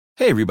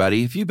Hey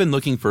everybody, if you've been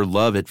looking for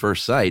love at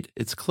first sight,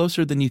 it's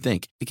closer than you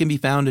think. It can be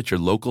found at your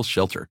local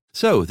shelter.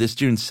 So this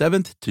June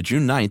 7th to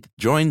June 9th,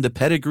 join the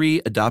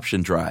Pedigree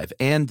Adoption Drive,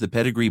 and the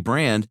Pedigree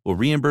brand will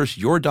reimburse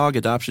your dog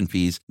adoption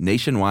fees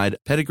nationwide.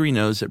 Pedigree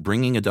knows that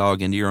bringing a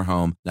dog into your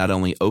home not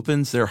only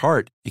opens their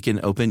heart, it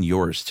can open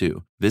yours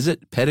too.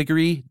 Visit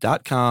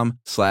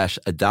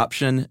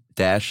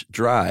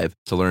pedigree.com/adoption-drive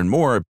to learn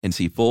more and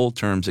see full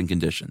terms and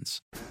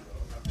conditions.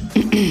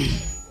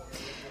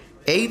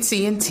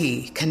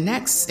 AT&T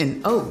connects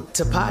an ode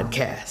to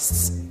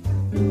podcasts.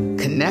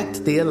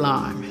 Connect the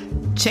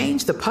alarm.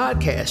 Change the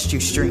podcast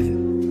you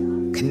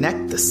stream.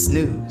 Connect the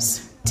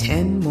snooze.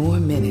 10 more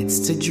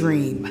minutes to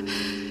dream.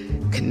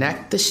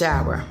 Connect the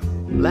shower.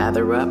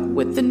 Lather up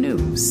with the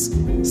news.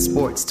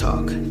 Sports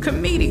talk,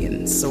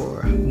 comedians,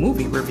 or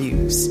movie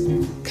reviews.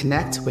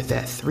 Connect with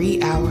that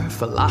 3-hour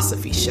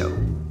philosophy show.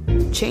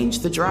 Change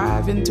the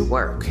drive into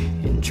work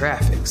in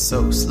traffic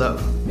so slow.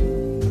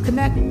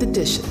 Connect the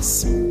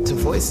dishes to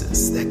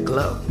voices that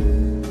glow.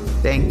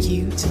 Thank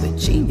you to the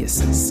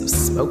geniuses of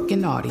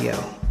spoken audio.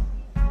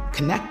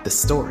 Connect the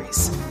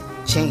stories.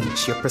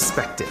 Change your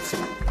perspective.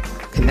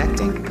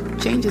 Connecting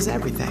changes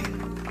everything.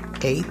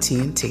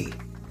 AT&T.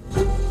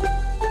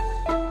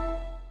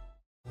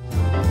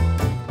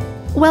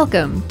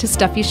 Welcome to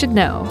Stuff You Should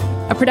Know,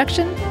 a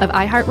production of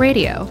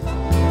iHeartRadio.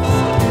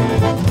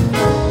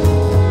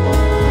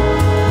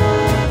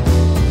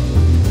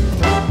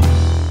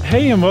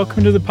 Hey, and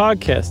welcome to the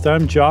podcast.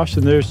 I'm Josh,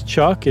 and there's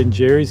Chuck, and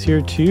Jerry's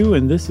here too,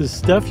 and this is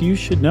Stuff You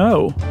Should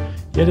Know.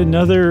 Yet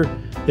another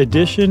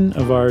edition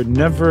of our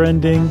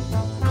never-ending,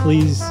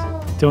 please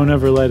don't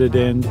ever let it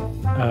end,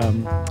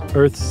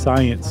 Earth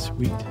Science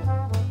Suite.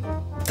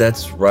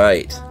 That's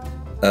right.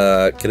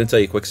 Can I tell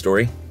you a quick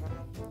story?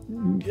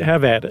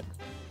 Have at it.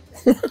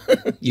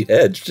 You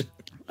edged.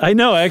 I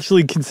know, I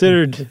actually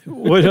considered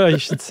what I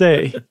should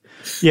say.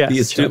 Yes, the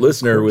astute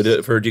listener would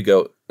have heard you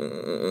go,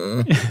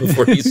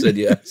 before you said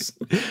yes.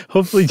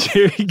 Hopefully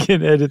Jerry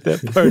can edit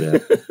that part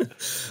out.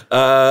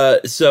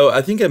 So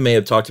I think I may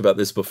have talked about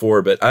this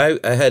before, but I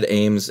had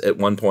aims at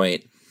one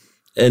point,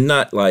 and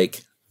not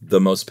like the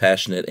most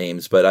passionate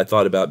aims, but I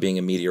thought about being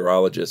a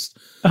meteorologist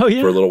for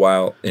a little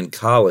while in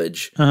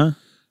college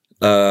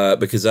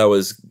because I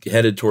was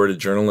headed toward a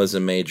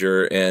journalism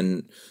major,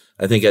 and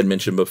I think I'd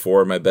mentioned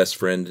before my best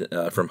friend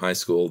from high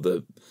school,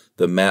 the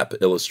map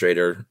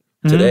illustrator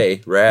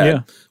today, Rad.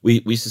 Yeah.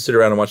 We used to sit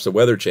around and watch the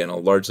Weather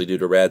Channel, largely due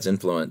to Rad's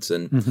influence.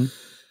 And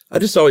I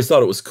just always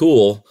thought it was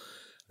cool.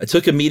 I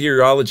took a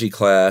meteorology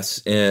class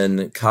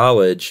in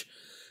college,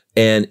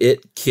 and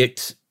it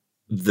kicked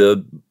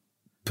the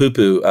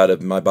poo-poo out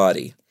of my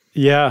body.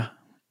 Yeah.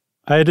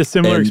 I had a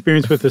similar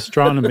experience with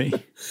astronomy.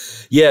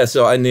 Yeah,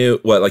 so I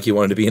knew, you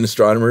wanted to be an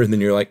astronomer, and then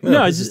you're like,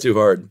 no, this is too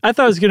hard. I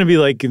thought it was going to be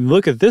like,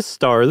 look at this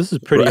star, this is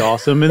pretty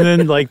awesome. And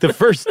then the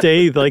first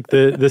day,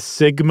 the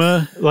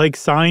sigma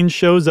sign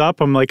shows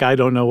up, I'm like, I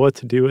don't know what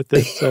to do with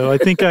this. So I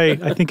think I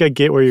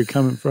get where you're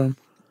coming from.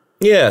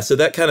 Yeah, so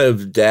that kind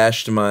of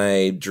dashed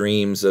my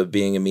dreams of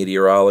being a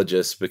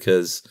meteorologist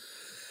because,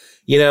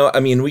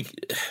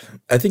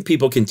 I think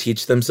people can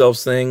teach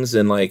themselves things,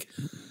 and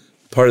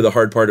part of the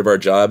hard part of our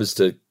job is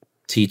to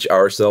teach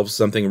ourselves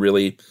something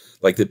really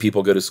that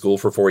people go to school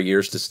for 4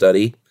 years to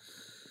study.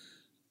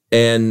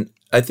 And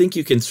I think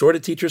you can sort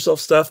of teach yourself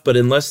stuff, but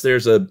unless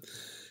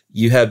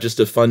you have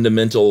just a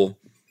fundamental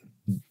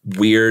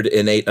weird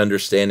innate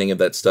understanding of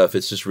that stuff,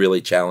 it's just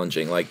really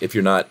challenging. If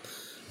you're not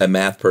a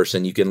math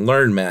person, you can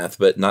learn math,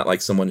 but not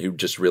like someone who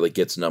just really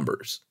gets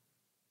numbers.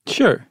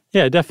 Sure.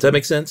 Yeah, definitely. Does that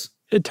make sense?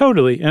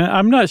 Totally. And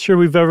I'm not sure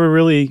we've ever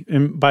really,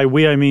 and by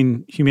we I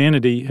mean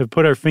humanity, have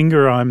put our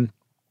finger on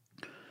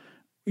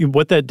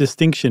what that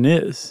distinction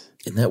is.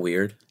 Isn't that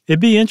weird? It'd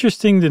be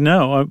interesting to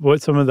know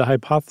what some of the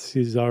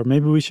hypotheses are.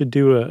 Maybe we should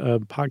do a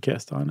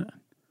podcast on it.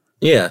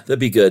 Yeah, that'd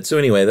be good. So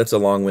anyway, that's a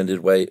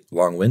long-winded way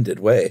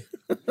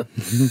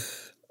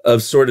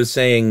of sort of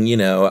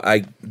saying,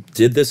 I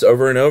did this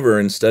over and over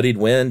and studied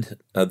wind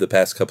the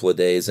past couple of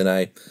days, and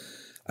I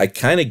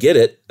kind of get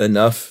it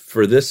enough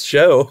for this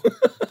show.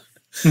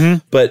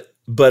 But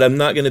I'm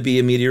not going to be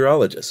a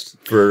meteorologist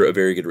for a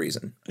very good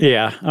reason.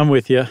 Yeah, I'm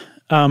with you.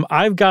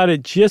 I've got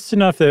it just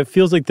enough that it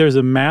feels like there's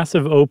a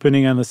massive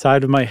opening on the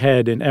side of my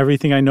head, and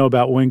everything I know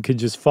about wind could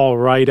just fall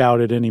right out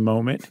at any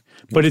moment.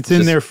 But it's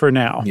in there for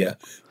now. Yeah.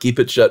 Keep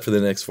it shut for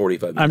the next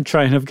 45 minutes. I'm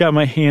trying. I've got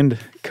my hand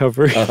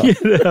covered.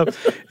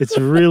 It's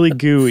really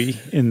gooey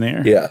in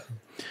there. Yeah.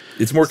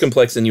 It's more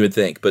complex than you would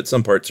think, but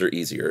some parts are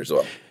easier as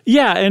well.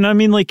 Yeah, and I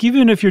mean,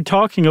 even if you're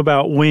talking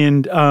about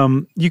wind,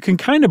 you can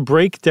kind of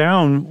break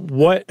down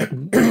what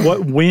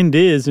wind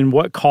is and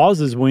what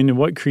causes wind and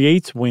what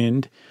creates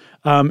wind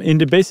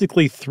into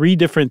basically 3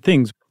 different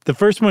things. The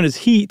first one is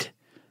heat,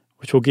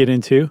 which we'll get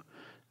into.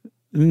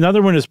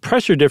 Another one is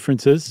pressure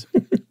differences.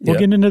 We'll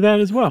get into that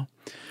as well.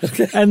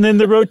 Okay. And then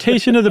the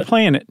rotation of the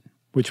planet,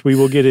 which we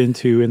will get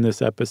into in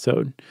this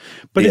episode.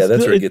 But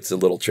that's where it gets a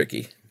little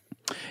tricky.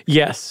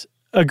 Yes.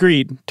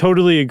 Agreed.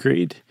 Totally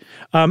agreed.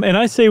 And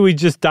I say we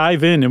just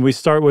dive in and we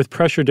start with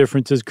pressure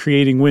differences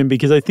creating wind,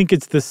 because I think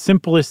it's the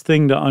simplest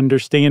thing to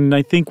understand. And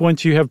I think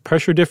once you have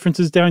pressure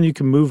differences down, you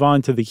can move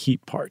on to the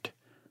heat part.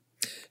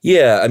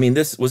 Yeah, I mean,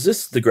 was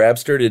this the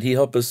Grabster? Did he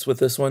help us with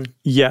this one?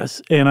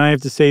 Yes, and I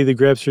have to say the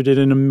Grabster did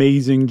an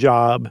amazing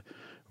job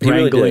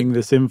wrangling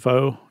this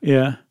info.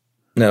 Yeah.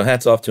 No,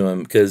 hats off to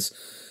him, because,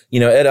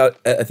 Ed,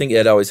 I think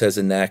Ed always has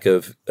a knack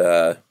of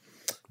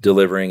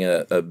delivering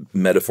a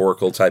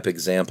metaphorical type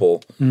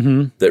example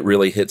that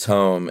really hits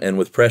home. And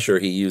with pressure,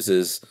 he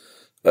uses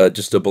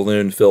just a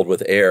balloon filled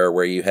with air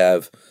where you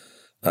have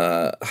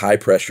high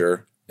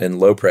pressure and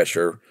low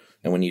pressure.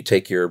 And when you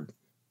take your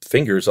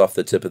fingers off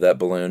the tip of that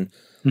balloon,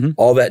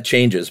 all that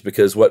changes,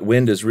 because what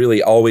wind is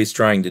really always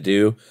trying to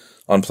do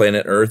on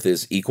planet Earth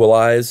is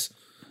equalize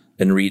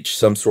and reach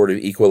some sort of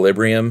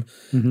equilibrium.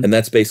 And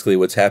that's basically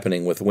what's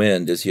happening with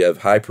wind is you have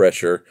high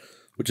pressure,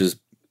 which is,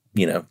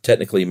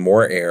 technically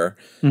more air,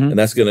 and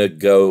that's going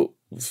to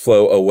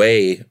flow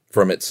away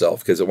from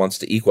itself because it wants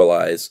to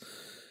equalize.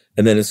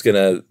 And then it's going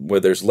to, where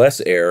there's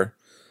less air,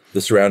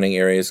 the surrounding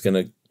area is going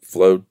to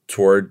flow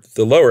toward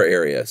the lower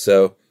area.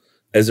 So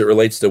as it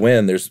relates to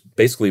wind, there's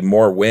basically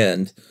more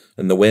wind,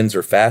 and the winds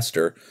are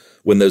faster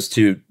when those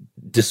two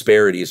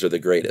disparities are the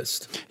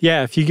greatest.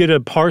 Yeah, if you get a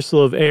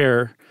parcel of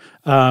air,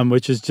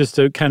 which is just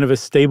a kind of a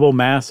stable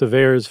mass of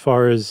air as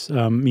far as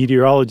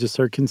meteorologists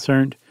are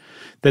concerned,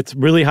 that's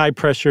really high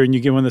pressure, and you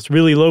get one that's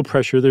really low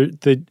pressure,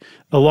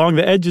 along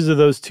the edges of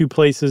those two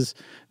places,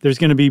 there's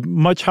going to be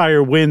much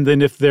higher wind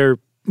than if they're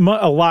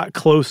a lot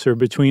closer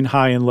between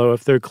high and low,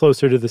 if they're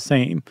closer to the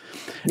same.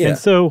 Yeah. And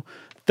so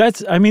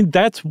that's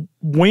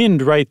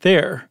wind right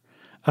there.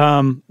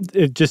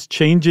 It just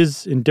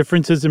changes in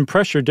differences in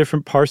pressure,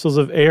 different parcels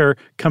of air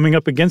coming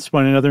up against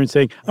one another and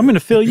saying, I'm going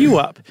to fill you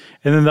up.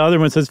 And then the other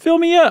one says, fill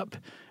me up.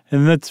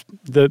 And that's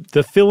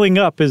the filling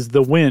up is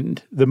the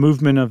wind, the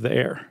movement of the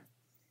air.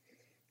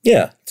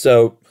 Yeah.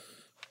 So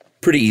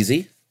pretty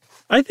easy.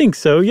 I think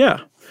so. Yeah.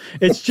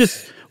 It's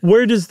just,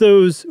 where do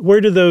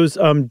those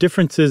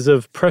differences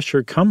of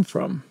pressure come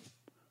from?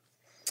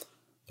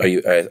 Are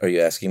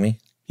you asking me?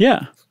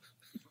 Yeah.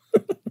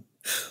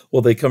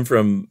 Well, they come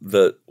from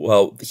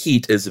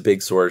heat is a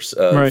big source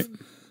of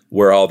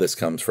where all this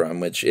comes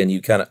from, and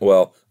you kind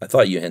of, I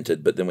thought you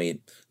hinted, but then we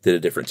did a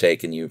different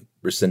take and you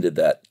rescinded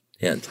that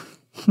hint.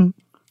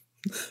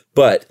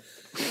 But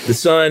the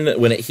sun,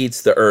 when it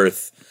heats the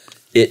earth,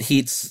 it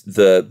heats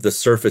the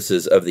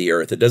surfaces of the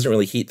earth. It doesn't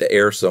really heat the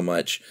air so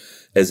much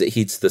as it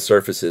heats the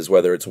surfaces,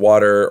 whether it's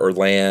water or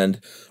land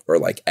or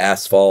like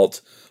asphalt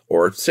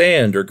or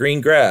sand or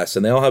green grass,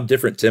 and they all have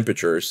different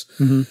temperatures.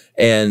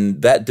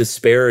 And that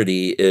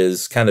disparity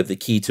is kind of the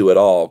key to it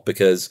all,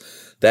 because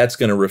that's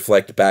going to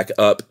reflect back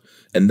up,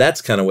 and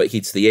that's kind of what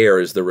heats the air,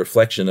 is the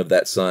reflection of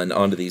that sun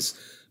onto these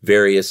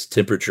various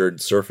temperatured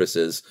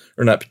surfaces,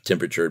 or not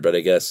temperatured, but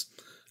I guess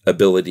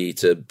ability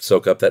to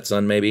soak up that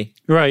sun, maybe.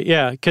 Right,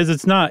 yeah, because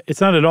it's not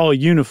at all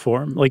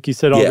uniform. Like you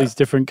said, all these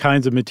different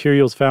kinds of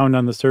materials found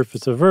on the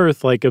surface of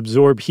Earth like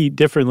absorb heat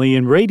differently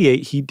and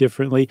radiate heat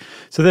differently.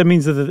 So that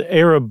means that the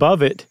air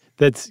above it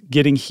that's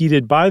getting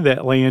heated by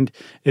that land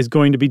is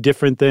going to be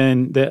different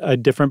than a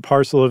different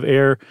parcel of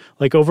air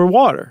like over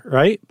water,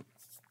 right?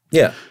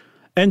 Yeah.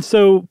 And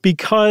so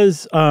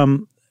because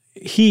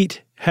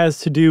heat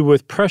has to do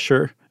with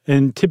pressure,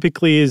 and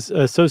typically is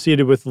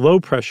associated with low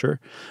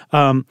pressure,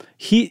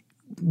 heat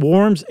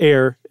warms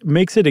air,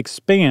 makes it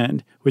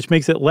expand, which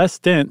makes it less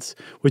dense,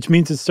 which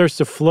means it starts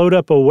to float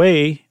up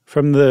away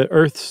from the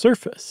Earth's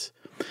surface.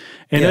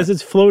 And as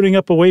it's floating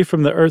up away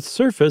from the Earth's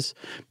surface,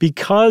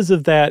 because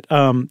of that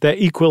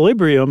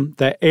equilibrium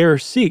that air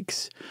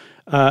seeks,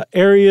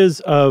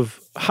 areas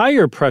of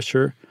higher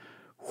pressure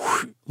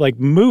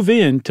move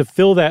in to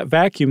fill that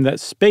vacuum, that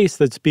space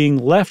that's being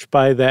left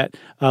by that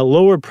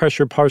lower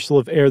pressure parcel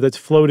of air that's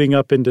floating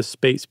up into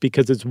space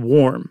because it's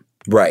warm.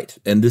 Right.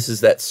 And this is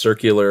that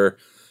circular,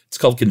 it's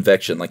called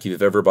convection. Like, if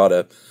you've ever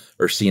bought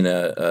or seen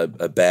a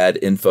bad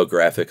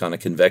infographic on a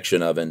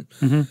convection oven,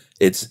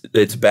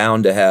 it's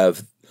bound to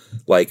have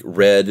like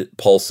red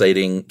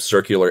pulsating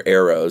circular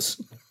arrows.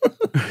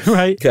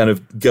 Right. Kind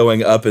of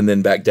going up and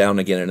then back down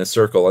again in a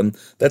circle. And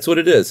that's what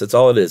it is. That's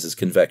all it is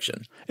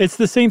convection. It's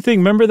the same thing.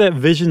 Remember that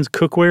Visions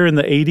cookware in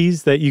the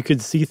 80s that you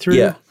could see through?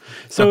 Yeah.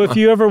 So if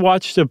you ever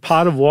watched a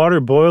pot of water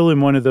boil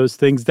in one of those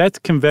things, that's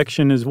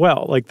convection as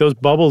well. Like those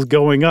bubbles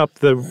going up,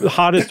 the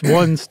hottest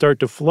ones start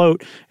to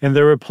float, and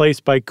they're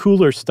replaced by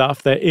cooler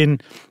stuff that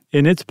in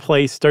its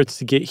place starts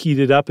to get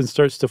heated up and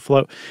starts to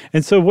float.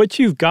 And so what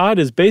you've got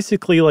is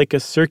basically like a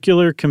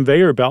circular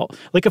conveyor belt,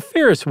 like a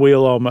Ferris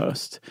wheel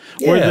almost,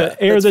 where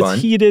the air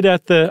that's heated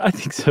at I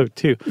think so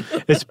too,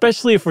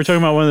 especially if we're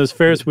talking about one of those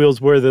Ferris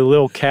wheels where the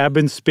little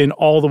cabins spin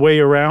all the way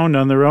around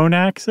on their own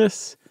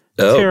axis.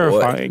 Oh,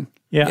 terrifying. Boy.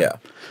 Yeah.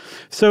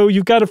 So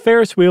you've got a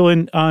Ferris wheel,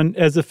 and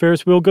as the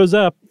Ferris wheel goes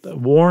up,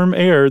 warm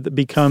air that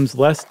becomes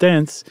less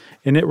dense,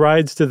 and it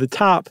rides to the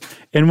top.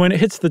 And when it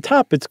hits the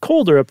top, it's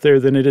colder up there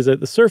than it is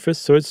at the surface,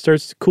 so it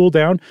starts to cool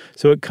down,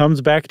 so it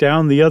comes back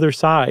down the other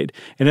side.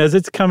 And as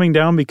it's coming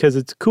down because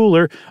it's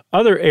cooler,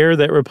 other air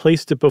that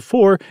replaced it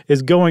before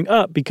is going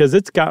up because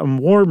it's gotten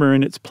warmer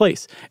in its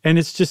place. And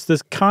it's just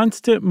this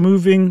constant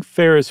moving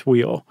Ferris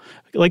wheel.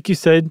 Like you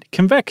said,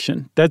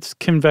 convection. That's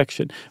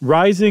convection.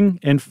 Rising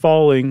and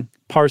falling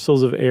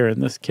parcels of air in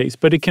this case,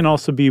 but it can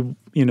also be,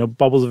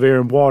 bubbles of air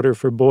in water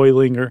for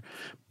boiling or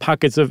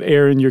pockets of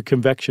air in your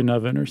convection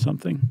oven or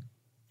something.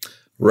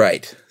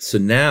 Right. So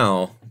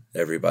now,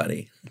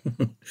 everybody,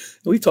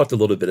 we've talked a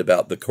little bit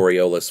about the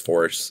Coriolis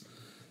force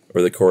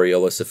or the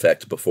Coriolis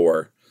effect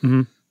before.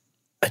 Mm-hmm.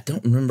 I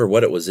don't remember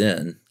what it was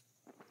in.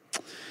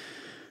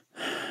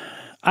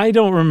 I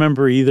don't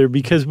remember either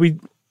because we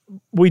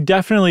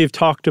definitely have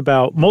talked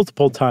about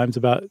multiple times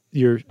about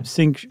your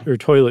sink or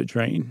toilet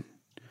drain.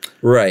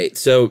 Right.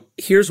 So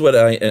here's what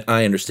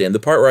I understand. The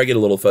part where I get a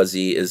little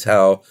fuzzy is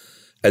how,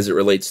 as it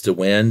relates to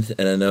wind,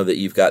 and I know that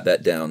you've got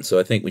that down. So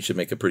I think we should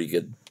make a pretty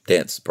good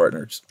dance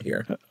partners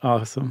here.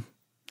 Awesome.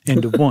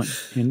 Into one,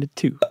 into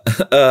two.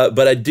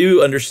 But I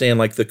do understand,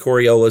 like, the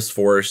Coriolis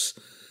force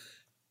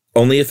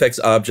only affects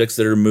objects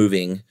that are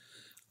moving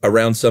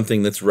around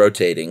something that's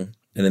rotating.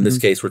 And in this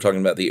case, we're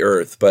talking about the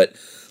Earth. But,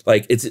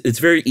 like, it's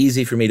very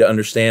easy for me to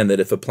understand that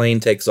if a plane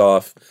takes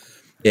off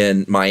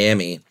in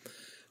Miami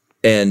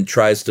and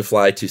tries to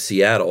fly to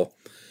Seattle,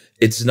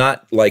 it's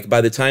not like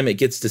by the time it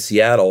gets to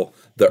Seattle,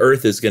 the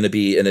Earth is going to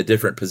be in a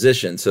different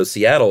position. So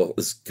Seattle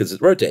is, because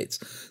it rotates.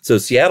 So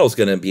Seattle's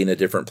going to be in a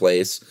different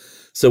place.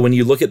 So when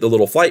you look at the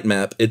little flight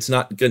map, it's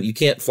not going. You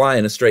can't fly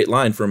in a straight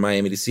line from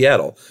Miami to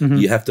Seattle. Mm-hmm.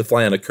 You have to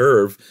fly on a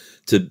curve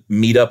to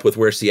meet up with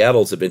where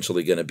Seattle's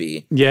eventually going to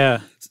be.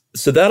 Yeah.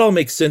 So that all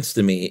makes sense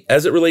to me.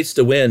 As it relates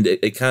to wind,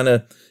 it kind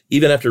of,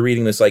 even after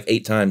reading this like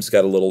 8 times,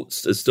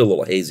 it's still a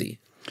little hazy.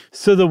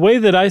 So the way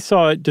that I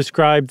saw it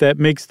described that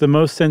makes the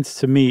most sense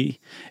to me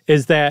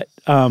is that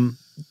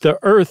the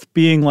Earth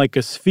being like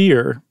a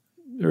sphere,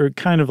 or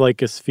kind of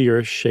like a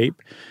sphere shape,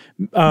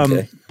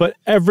 but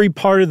every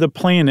part of the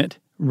planet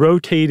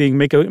rotating,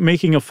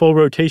 making a full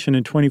rotation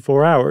in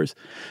 24 hours,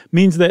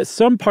 means that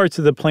some parts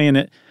of the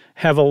planet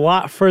have a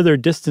lot further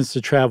distance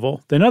to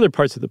travel than other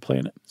parts of the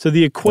planet. So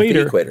the equator.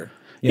 Like the equator.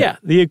 Yeah,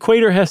 the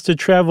equator has to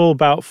travel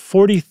about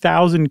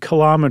 40,000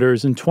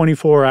 kilometers in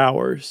 24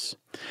 hours.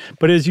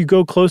 But as you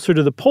go closer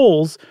to the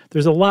poles,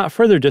 there's a lot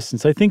further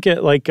distance. I think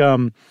at like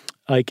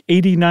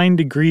 89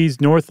 degrees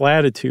north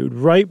latitude,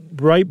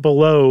 right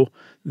below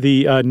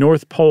the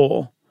North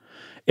Pole,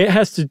 it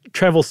has to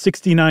travel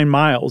 69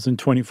 miles in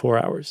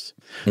 24 hours.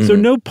 Mm-hmm. So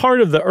no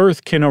part of the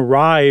Earth can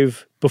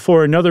arrive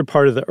before another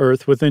part of the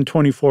Earth within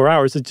 24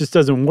 hours. It just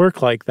doesn't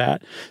work like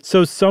that.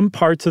 So some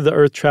parts of the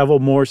Earth travel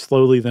more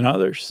slowly than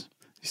others.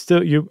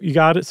 You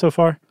got it so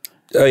far?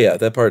 Oh, yeah,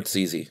 that part's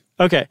easy.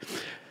 Okay.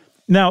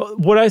 Now,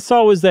 what I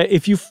saw was that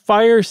if you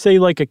fire, say,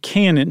 like a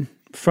cannon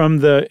from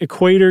the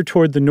equator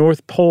toward the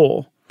North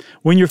Pole,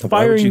 when you're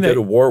firing, why would you go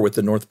to war with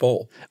the North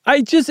Pole?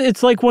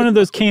 It's like one of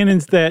those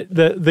cannons that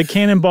the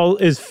cannonball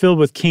is filled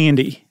with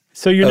candy.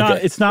 So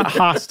it's not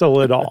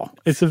hostile at all.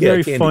 It's a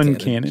very fun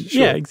cannon.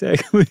 Sure. Yeah,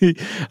 exactly.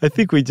 I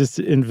think we just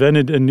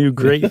invented a new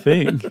great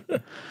thing.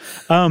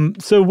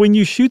 So when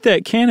you shoot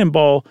that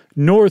cannonball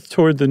north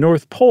toward the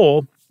North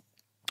Pole,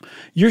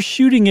 you're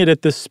shooting it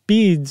at the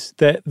speeds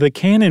that the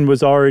cannon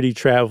was already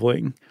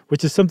traveling,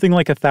 which is something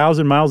like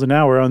 1,000 miles an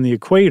hour on the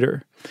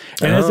equator.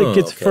 And as it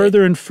gets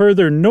further and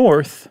further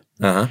north,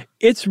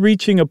 it's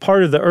reaching a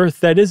part of the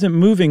Earth that isn't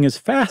moving as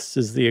fast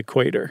as the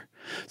equator.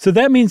 So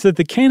that means that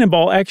the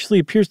cannonball actually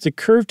appears to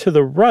curve to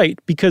the right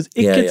because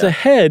it gets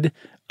ahead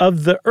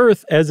of the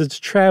Earth as it's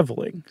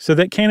traveling. So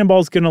that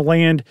cannonball is going to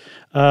land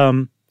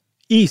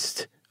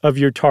east of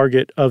your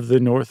target of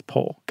the North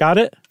Pole. Got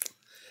it?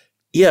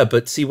 Yeah,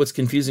 but see, what's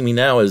confusing me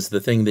now is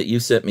the thing that you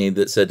sent me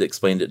that said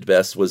explained it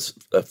best was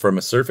from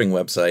a surfing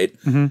website,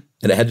 and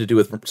it had to do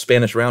with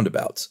Spanish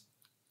roundabouts.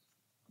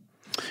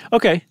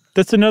 Okay,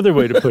 that's another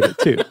way to put it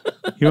too.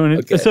 You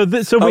want to?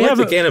 Okay. So we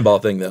haven't the cannonball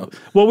thing though.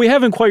 Well, we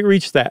haven't quite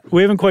reached that.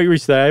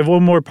 I have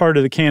one more part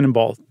of the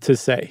cannonball to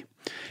say.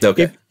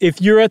 Okay.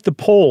 If you're at the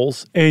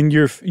poles and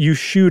you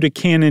shoot a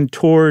cannon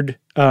toward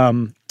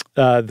the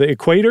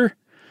equator.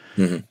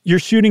 Mm-hmm. You're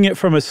shooting it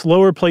from a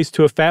slower place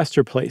to a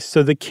faster place.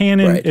 So the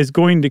cannon is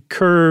going to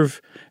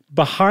curve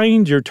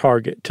behind your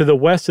target, to the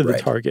west of the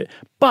target.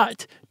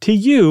 But to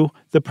you,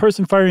 the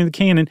person firing the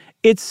cannon,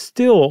 it's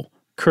still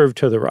curved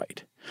to the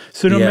right.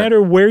 So no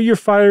matter where you're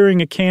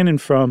firing a cannon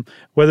from,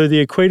 whether the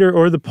equator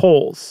or the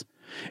poles,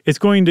 it's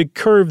going to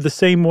curve the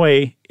same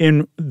way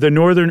in the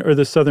northern or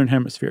the southern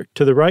hemisphere.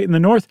 To the right in the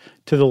north,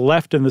 to the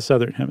left in the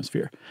southern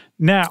hemisphere.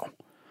 Now,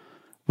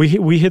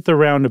 we hit the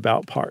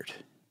roundabout part.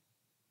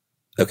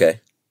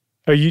 Okay.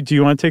 Do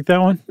you want to take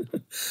that one?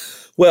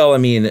 Well, I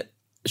mean,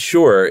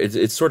 sure.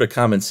 It's sort of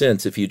common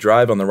sense. If you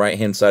drive on the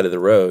right-hand side of the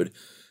road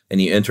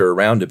and you enter a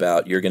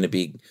roundabout, you're going to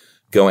be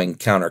going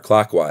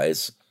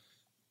counterclockwise.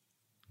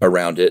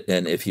 around it.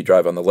 And if you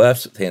drive on the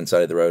left-hand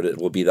side of the road, it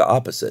will be the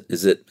opposite.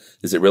 Is it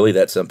really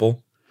that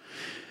simple?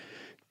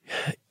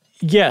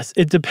 Yes,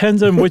 it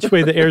depends on which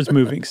way the air is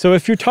moving. So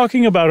if you're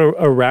talking about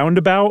a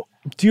roundabout,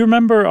 do you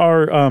remember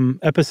our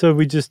episode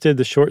we just did,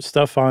 the short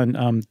stuff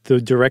on the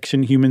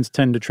direction humans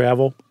tend to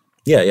travel?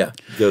 Yeah.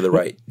 Go to the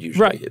right,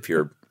 usually, right. If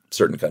you're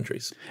certain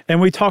countries.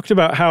 And we talked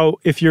about how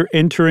if you're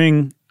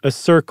entering a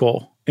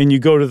circle and you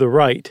go to the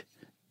right,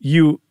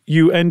 you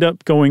end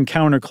up going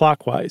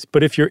counterclockwise.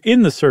 But if you're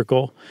in the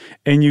circle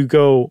and you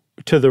go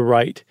to the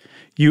right,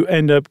 you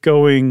end up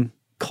going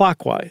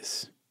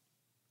clockwise.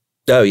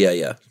 Oh,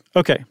 yeah.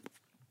 Okay.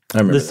 I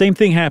remember the same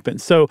thing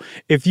happens. So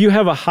if you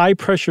have a high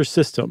pressure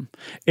system,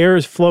 air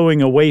is flowing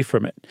away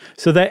from it.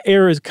 So that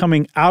air is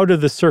coming out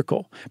of the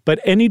circle. But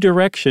any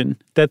direction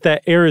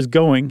that air is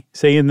going,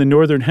 say in the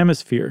northern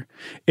hemisphere,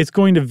 it's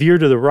going to veer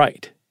to the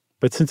right.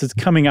 But since it's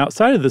coming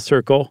outside of the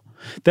circle,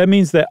 that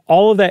means that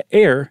all of that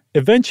air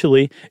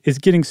eventually is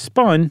getting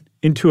spun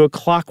into a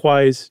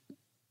clockwise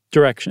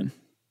direction.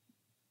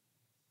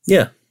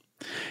 Yeah.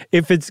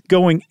 If it's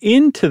going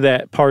into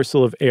that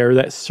parcel of air,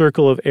 that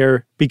circle of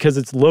air, because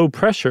it's low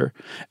pressure,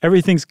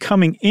 everything's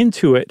coming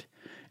into it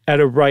at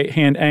a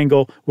right-hand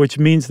angle, which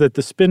means that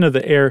the spin of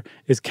the air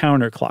is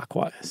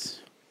counterclockwise.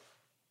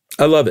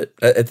 I love it.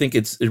 I think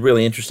it's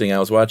really interesting. I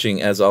was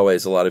watching, as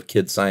always, a lot of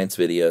kids' science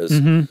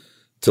videos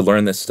to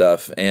learn this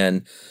stuff.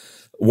 And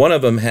one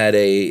of them had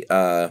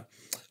a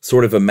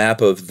sort of a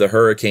map of the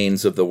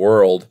hurricanes of the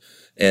world.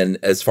 And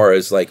as far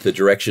as like the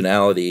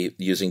directionality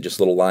using just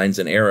little lines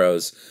and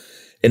arrows.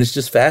 And it's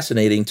just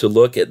fascinating to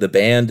look at the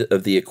band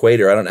of the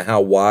equator. I don't know how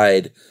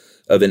wide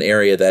of an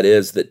area that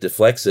is that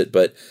deflects it,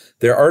 but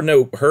there are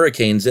no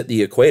hurricanes at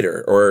the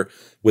equator or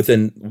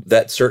within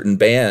that certain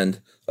band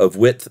of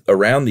width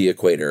around the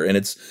equator. And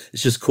it's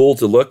just cool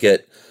to look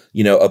at,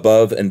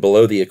 above and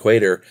below the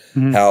equator,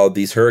 how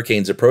these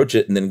hurricanes approach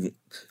it and then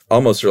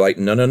almost are like,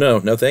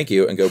 no, thank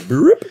you, and go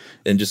broop,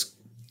 and just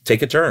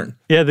take a turn.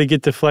 Yeah, they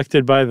get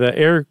deflected by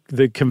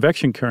the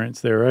convection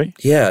currents there, right?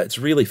 Yeah, it's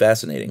really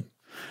fascinating.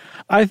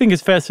 I think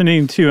it's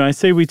fascinating, too. I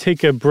say we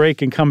take a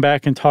break and come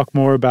back and talk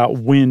more about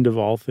wind of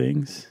all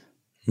things.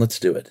 Let's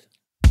do it.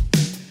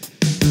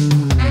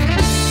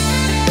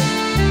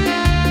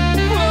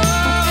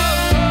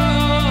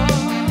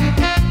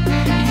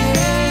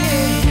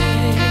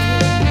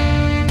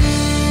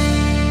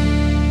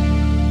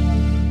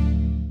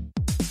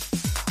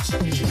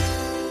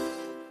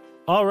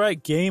 All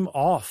right, game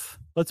off.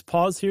 Let's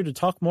pause here to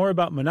talk more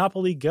about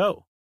Monopoly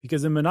Go.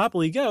 Because in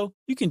Monopoly Go,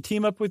 you can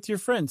team up with your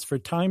friends for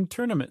timed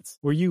tournaments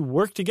where you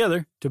work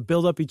together to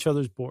build up each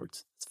other's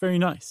boards. It's very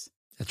nice.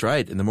 That's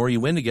right. And the more you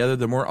win together,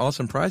 the more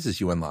awesome prizes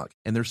you unlock.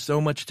 And there's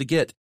so much to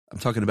get. I'm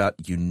talking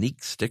about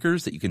unique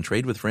stickers that you can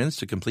trade with friends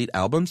to complete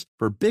albums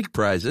for big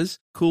prizes,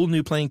 cool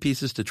new playing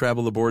pieces to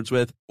travel the boards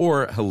with,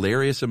 or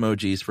hilarious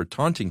emojis for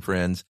taunting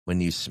friends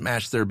when you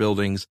smash their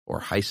buildings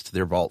or heist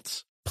their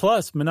vaults.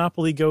 Plus,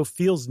 Monopoly Go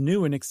feels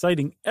new and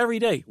exciting every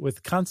day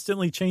with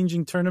constantly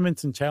changing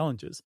tournaments and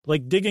challenges,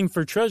 like digging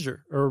for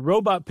treasure or a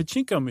robot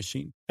pachinko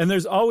machine. And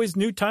there's always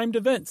new timed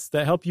events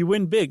that help you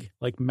win big,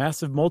 like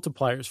massive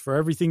multipliers for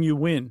everything you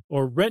win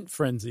or rent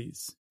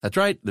frenzies. That's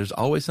right. There's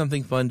always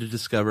something fun to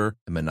discover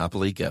in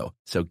Monopoly Go.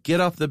 So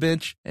get off the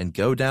bench and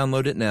go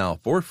download it now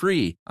for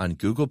free on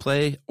Google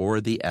Play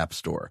or the App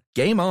Store.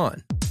 Game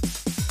on!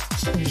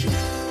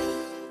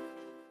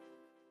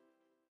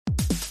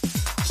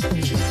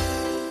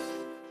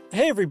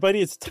 Hey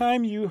everybody, it's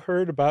time you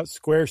heard about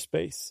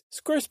Squarespace.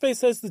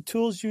 Squarespace has the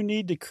tools you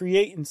need to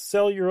create and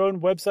sell your own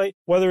website.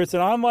 Whether it's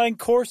an online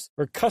course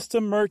or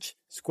custom merch,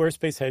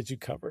 Squarespace has you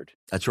covered.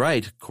 That's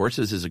right.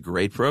 Courses is a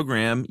great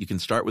program. You can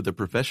start with a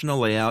professional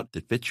layout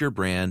that fits your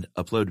brand,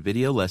 upload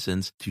video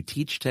lessons to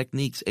teach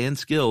techniques and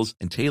skills,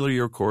 and tailor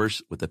your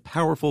course with a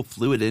powerful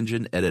Fluid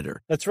Engine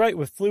editor. That's right.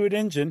 With Fluid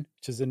Engine,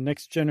 which is a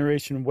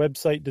next-generation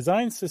website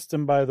design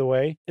system, by the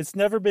way, it's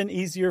never been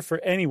easier for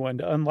anyone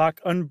to unlock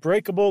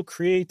unbreakable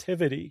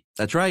creativity.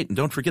 That's right. And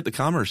don't forget the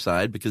commerce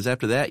side, because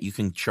after that, you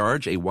can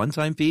charge a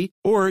one-time fee,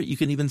 or you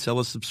can even sell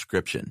a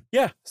subscription.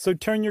 Yeah, so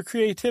turn your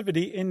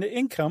creativity into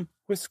income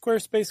with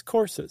Squarespace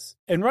courses.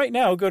 And right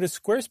now, go to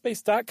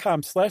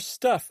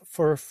squarespace.com/stuff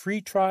for a free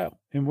trial.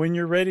 And when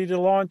you're ready to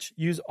launch,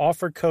 use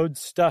offer code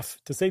STUFF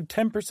to save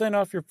 10%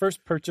 off your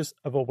first purchase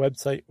of a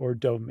website or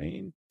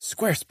domain.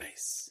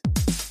 Squarespace.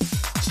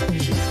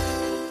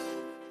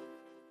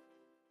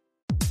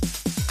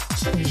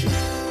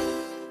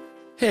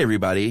 Hey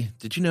everybody,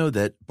 did you know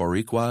that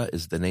Boricua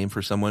is the name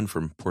for someone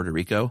from Puerto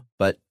Rico?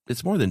 But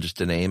it's more than just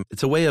a name.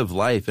 It's a way of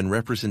life and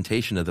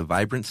representation of the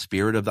vibrant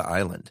spirit of the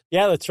island.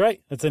 Yeah, that's right.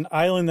 It's an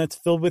island that's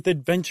filled with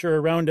adventure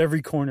around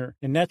every corner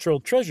and natural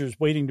treasures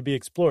waiting to be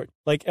explored,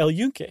 like El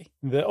Yunque,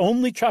 the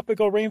only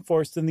tropical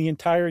rainforest in the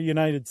entire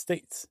United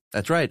States.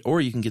 That's right.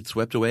 Or you can get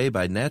swept away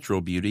by natural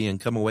beauty and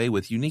come away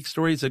with unique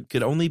stories that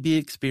could only be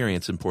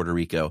experienced in Puerto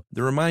Rico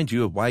that remind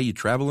you of why you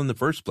travel in the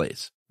first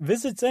place.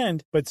 Visits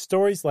end, but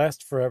stories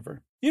last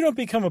forever. You don't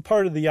become a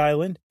part of the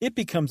island, it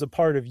becomes a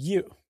part of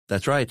you.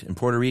 That's right. In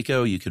Puerto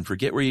Rico, you can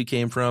forget where you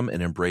came from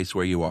and embrace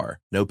where you are.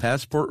 No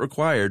passport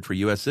required for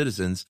U.S.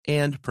 citizens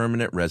and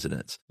permanent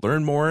residents.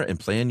 Learn more and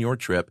plan your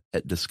trip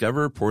at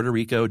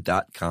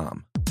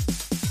discoverpuertorico.com.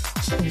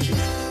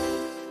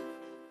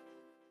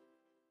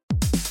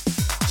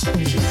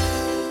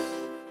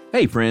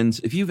 Hey friends,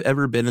 if you've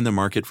ever been in the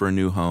market for a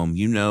new home,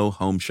 you know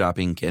home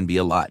shopping can be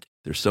a lot.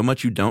 There's so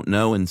much you don't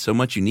know and so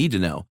much you need to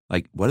know.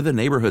 Like, what are the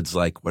neighborhoods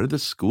like? What are the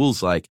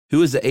schools like?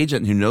 Who is the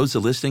agent who knows the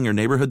listing or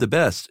neighborhood the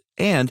best?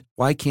 And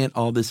why can't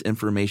all this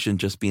information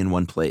just be in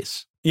one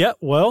place? Yeah,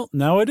 well,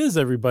 now it is,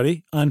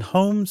 everybody, on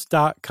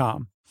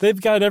Homes.com. They've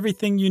got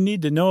everything you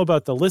need to know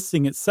about the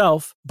listing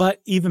itself,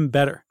 but even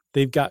better.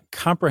 They've got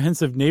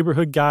comprehensive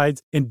neighborhood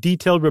guides and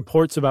detailed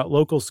reports about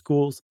local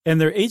schools, and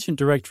their agent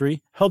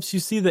directory helps you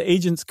see the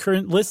agent's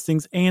current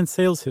listings and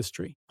sales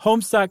history.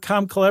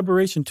 Homes.com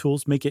collaboration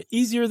tools make it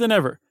easier than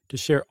ever to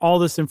share all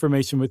this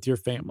information with your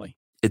family.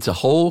 It's a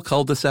whole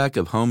cul-de-sac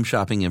of home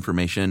shopping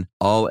information,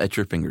 all at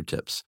your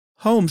fingertips.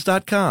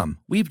 Homes.com.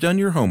 We've done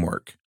your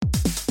homework.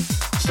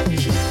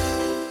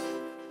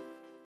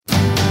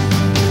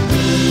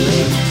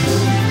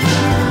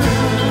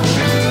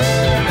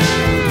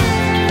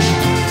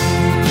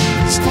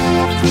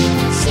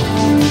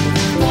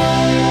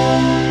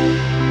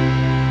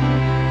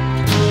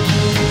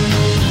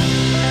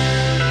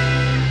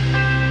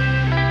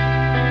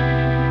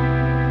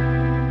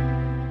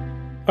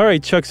 All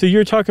right, Chuck, so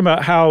you're talking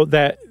about how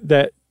the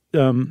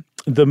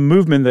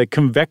movement, the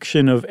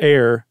convection of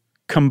air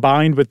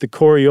combined with the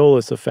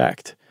Coriolis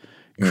effect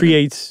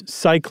creates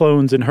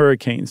cyclones and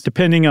hurricanes,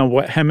 depending on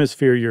what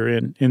hemisphere you're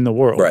in the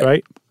world,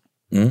 right?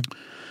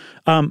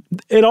 Mm-hmm.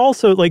 It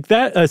also, like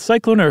that, a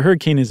cyclone or a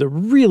hurricane is a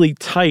really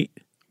tight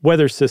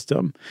weather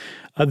system.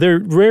 They're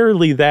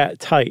rarely that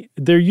tight.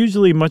 They're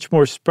usually much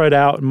more spread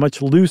out and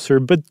much looser,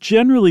 but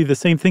generally the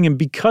same thing. And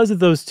because of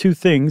those two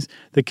things,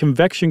 the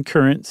convection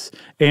currents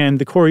and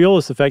the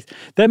Coriolis effect,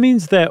 that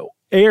means that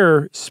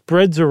air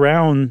spreads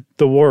around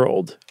the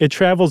world. It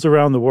travels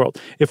around the world.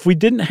 If we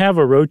didn't have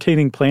a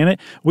rotating planet,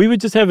 we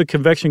would just have a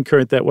convection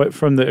current that went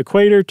from the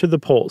equator to the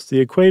poles, the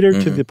equator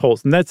to the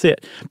poles, and that's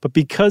it. But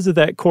because of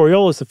that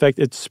Coriolis effect,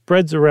 it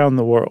spreads around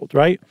the world,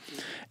 right?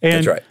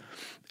 And that's right.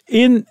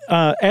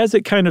 As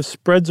it kind of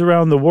spreads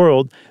around the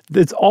world,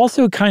 it's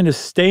also kind of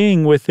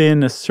staying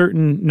within a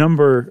certain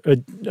number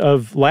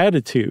of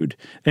latitude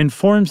and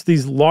forms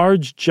these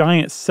large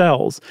giant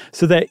cells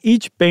so that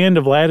each band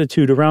of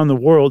latitude around the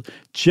world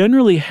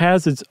generally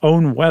has its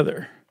own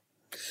weather.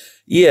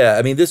 Yeah,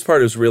 I mean, this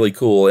part is really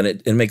cool, and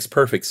it makes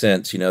perfect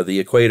sense. You know, the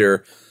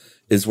equator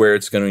is where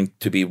it's going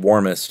to be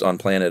warmest on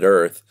planet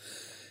Earth.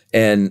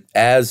 And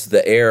as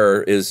the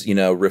air is,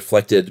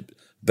 reflected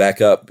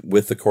back up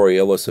with the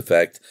Coriolis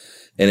effect,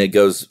 and it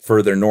goes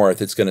further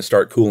north, it's going to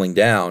start cooling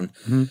down.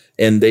 Mm-hmm.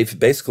 And they've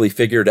basically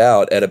figured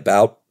out at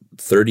about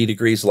 30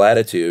 degrees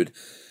latitude,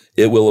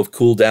 it will have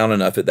cooled down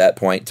enough at that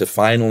point to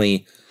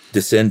finally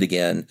descend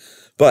again.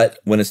 But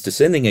when it's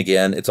descending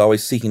again, it's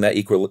always seeking that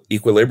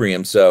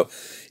equilibrium. So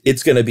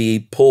it's going to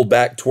be pulled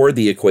back toward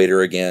the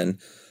equator again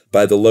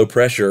by the low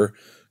pressure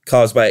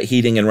caused by it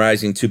heating and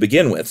rising to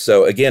begin with.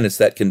 So again, it's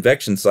that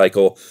convection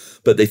cycle,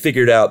 but they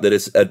figured out that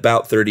it's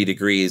about 30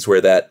 degrees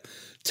where that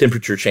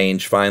temperature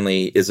change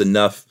finally is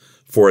enough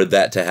for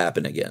that to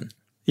happen again.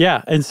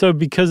 Yeah, and so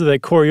because of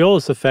that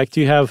Coriolis effect,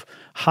 you have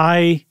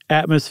high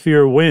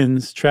atmosphere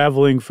winds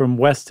traveling from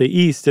west to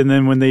east, and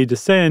then when they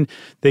descend,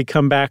 they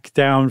come back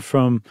down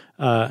from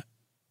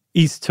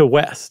east to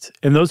west,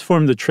 and those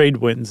form the trade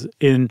winds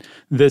in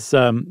this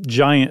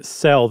giant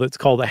cell that's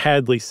called a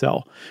Hadley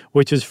cell,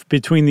 which is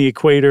between the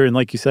equator and,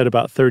 like you said,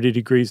 about 30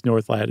 degrees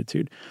north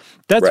latitude.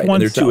 That's right, one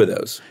and there are cell. two of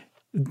those.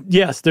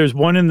 Yes, there's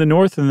one in the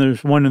north and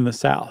there's one in the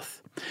south.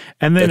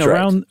 And then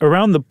That's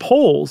around the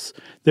poles,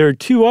 there are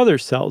two other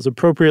cells,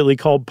 appropriately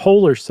called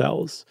polar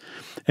cells.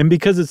 And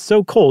because it's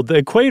so cold, the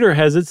equator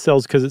has its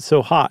cells because it's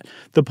so hot.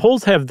 The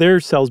poles have their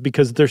cells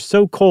because they're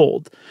so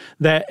cold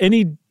that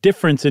any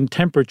difference in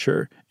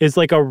temperature is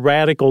like a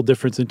radical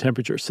difference in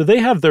temperature. So they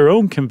have their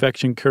own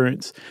convection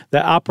currents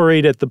that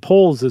operate at the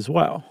poles as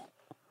well.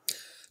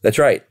 That's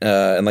right.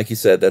 And like you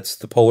said, that's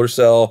the polar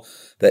cell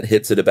that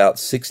hits at about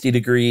 60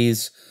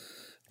 degrees.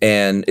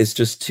 And it's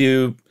just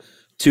two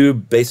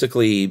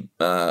basically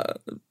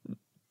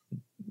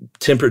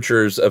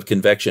temperatures of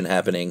convection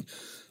happening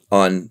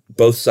on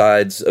both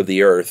sides of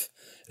the Earth.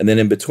 And then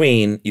in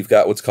between, you've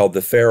got what's called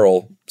the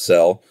Ferrel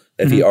cell,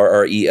 Ferrel.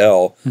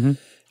 Mm-hmm.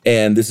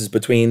 And this is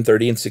between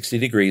 30 and 60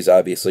 degrees,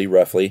 obviously,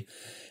 roughly.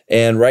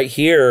 And right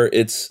here,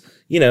 it's,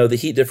 the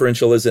heat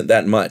differential isn't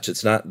that much.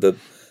 It's not the,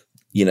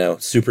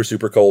 super,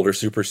 super cold or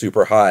super,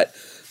 super hot.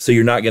 So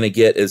you're not going to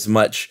get as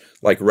much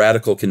like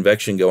radical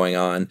convection going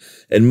on.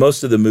 And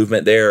most of the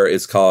movement there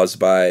is caused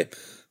by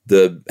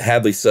the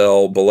Hadley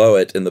cell below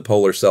it and the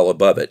polar cell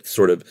above it,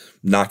 sort of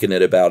knocking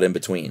it about in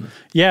between.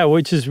 Yeah,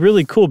 which is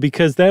really cool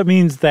because that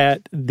means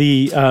that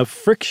the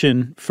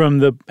friction from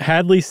the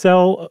Hadley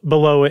cell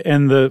below it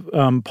and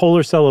the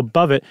polar cell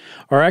above it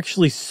are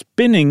actually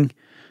spinning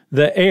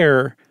the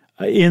air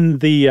in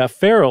the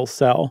Ferrel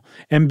cell,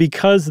 and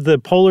because the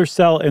polar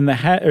cell and the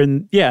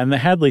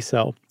Hadley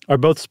cell are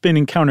both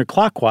spinning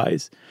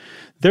counterclockwise,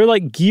 they're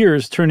like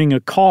gears turning a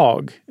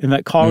cog, and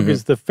that cog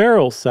is the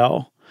Ferrel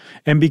cell.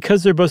 And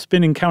because they're both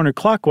spinning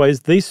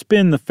counterclockwise, they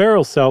spin the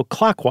Ferrel cell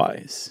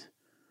clockwise.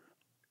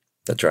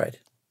 That's right.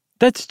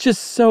 That's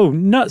just so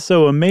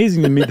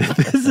amazing to me that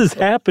this is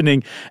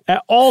happening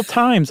at all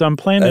times on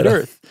planet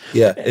Earth.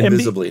 Yeah,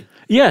 invisibly.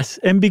 Yes,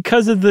 and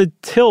because of the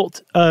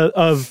tilt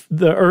of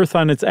the Earth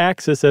on its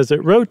axis as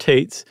it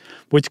rotates,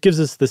 which gives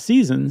us the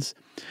seasons,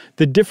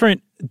 the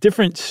different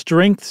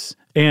strengths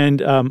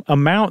and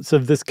amounts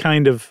of this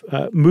kind of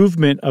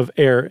movement of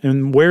air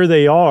and where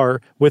they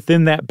are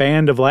within that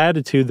band of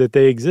latitude that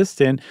they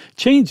exist in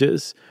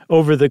changes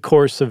over the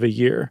course of a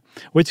year,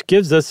 which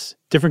gives us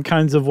different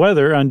kinds of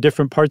weather on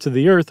different parts of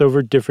the Earth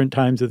over different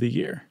times of the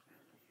year.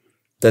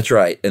 That's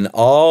right. And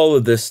all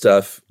of this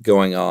stuff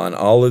going on,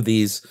 all of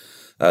these,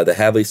 the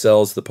Hadley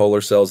cells, the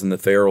polar cells, and the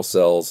Ferrel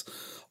cells,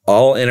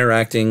 all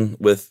interacting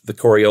with the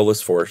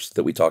Coriolis force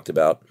that we talked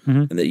about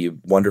and that you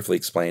wonderfully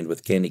explained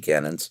with candy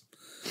cannons.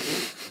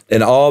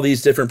 And all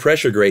these different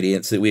pressure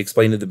gradients that we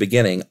explained at the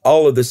beginning,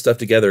 all of this stuff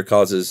together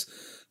causes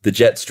the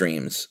jet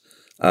streams.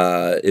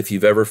 If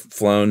you've ever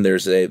flown,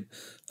 there's an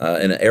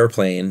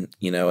airplane,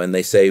 and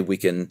they say we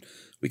can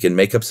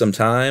make up some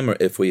time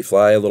if we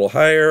fly a little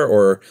higher,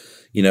 or,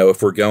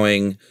 if we're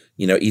going,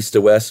 east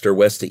to west or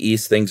west to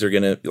east, things are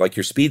going to, like,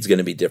 your speed's going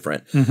to be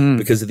different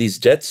because of these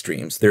jet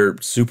streams. They're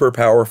super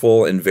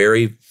powerful and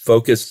very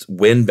focused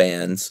wind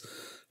bands,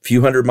 a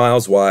few hundred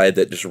miles wide,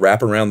 that just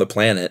wrap around the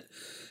planet.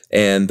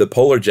 And the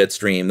polar jet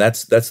stream,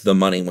 that's the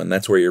money one.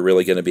 That's where you're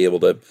really going to be able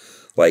to,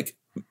 like,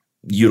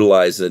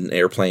 utilize an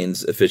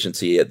airplane's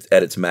efficiency at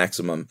its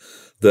maximum.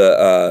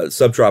 The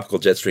subtropical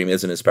jet stream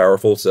isn't as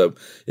powerful, so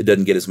it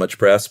doesn't get as much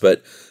press.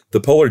 But the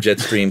polar jet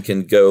stream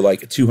can go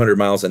like 200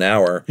 miles an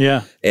hour.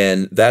 Yeah.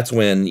 And that's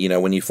when,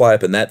 when you fly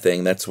up in that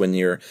thing, that's when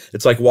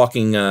it's like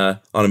walking on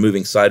a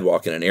moving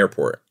sidewalk in an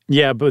airport.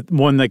 Yeah, but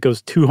one that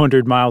goes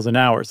 200 miles an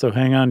hour, so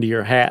hang on to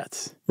your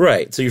hats.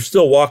 Right. So you're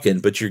still walking,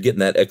 but you're getting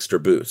that extra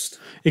boost.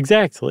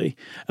 Exactly.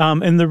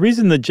 And the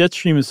reason the jet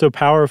stream is so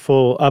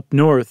powerful up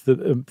north,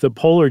 the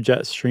polar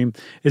jet stream,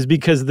 is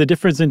because the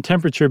difference in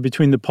temperature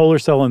between the polar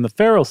cell and the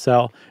Ferrel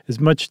cell is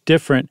much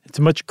different. It's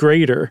much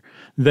greater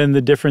than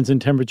the difference in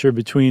temperature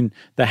between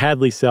the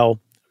Hadley cell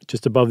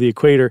just above the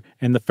equator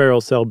and the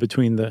Ferrel cell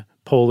between the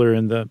polar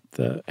and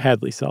the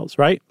Hadley cells,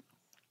 right?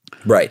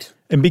 Right.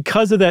 And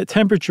because of that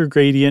temperature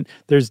gradient,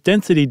 there's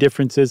density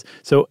differences.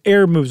 So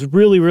air moves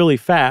really, really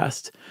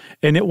fast,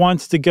 and it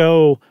wants to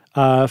go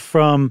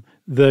from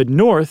the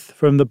north,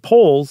 from the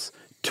poles,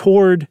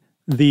 toward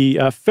the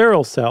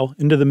Ferrel cell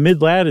into the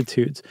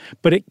mid-latitudes.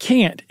 But it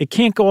can't. It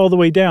can't go all the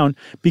way down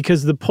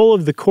because the pull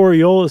of the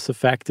Coriolis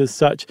effect is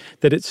such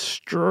that it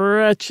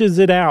stretches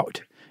it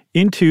out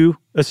into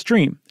a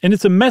stream. And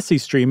it's a messy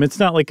stream. It's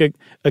not like a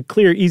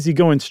clear,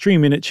 easygoing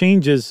stream, and it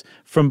changes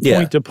from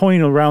point to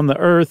point around the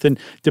Earth, and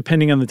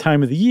depending on the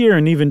time of the year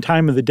and even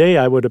time of the day,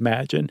 I would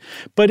imagine.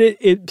 But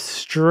it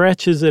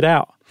stretches it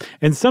out.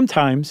 And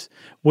sometimes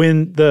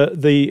when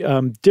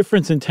the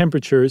difference in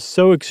temperature is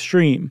so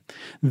extreme,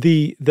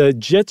 the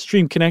jet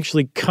stream can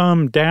actually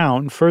come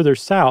down further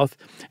south.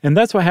 And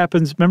that's what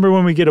happens. Remember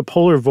when we get a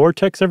polar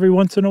vortex every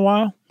once in a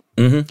while?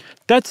 Mm-hmm.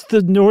 That's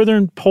the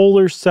northern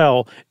polar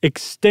cell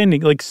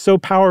extending like so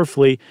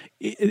powerfully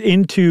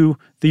into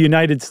the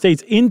United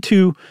States,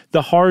 into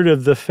the heart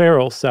of the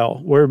Ferrel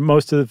cell, where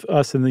most of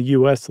us in the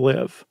U.S.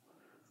 live.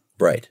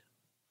 Right.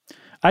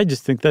 I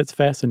just think that's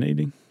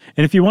fascinating.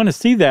 And if you want to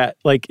see that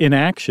like in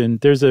action,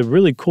 there's a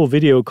really cool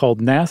video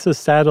called NASA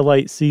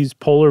Satellite Sees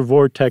Polar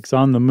Vortex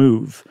on the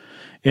Move.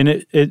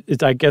 And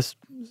it's, I guess,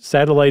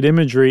 satellite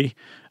imagery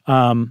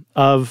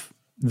of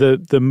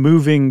the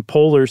moving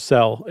polar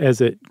cell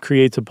as it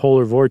creates a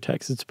polar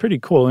vortex. It's pretty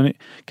cool. And it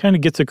kind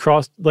of gets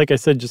across, like I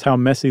said, just how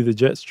messy the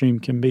jet stream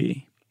can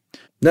be.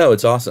 No,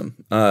 it's awesome.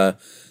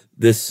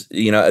 This,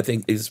 I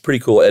think it's pretty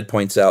cool. Ed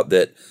points out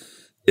that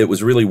it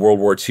was really World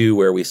War II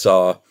where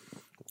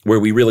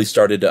we really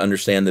started to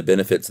understand the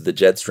benefits of the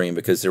jet stream,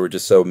 because there were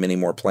just so many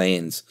more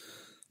planes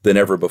than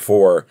ever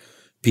before.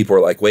 People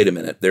are like, wait a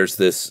minute, there's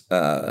this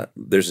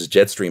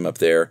jet stream up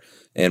there,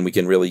 and we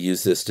can really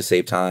use this to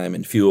save time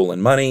and fuel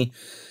and money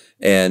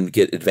and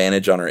get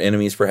advantage on our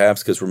enemies,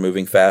 perhaps, because we're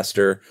moving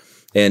faster.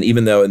 And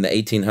even though in the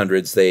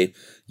 1800s,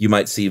 you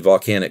might see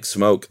volcanic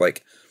smoke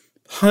like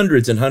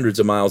hundreds and hundreds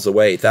of miles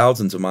away,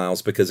 thousands of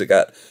miles, because it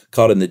got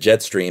caught in the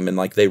jet stream, and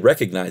like they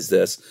recognized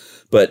this,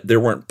 but there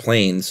weren't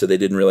planes, so they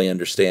didn't really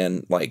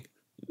understand, like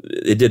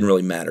it didn't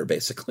really matter,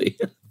 basically.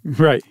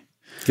 Right.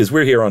 Because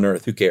we're here on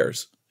Earth, who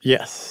cares?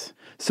 Yes.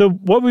 So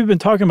what we've been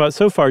talking about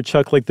so far,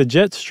 Chuck, like the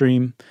jet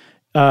stream,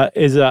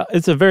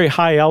 it's a very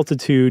high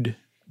altitude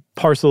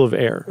parcel of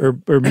air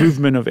or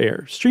movement of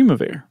air, stream of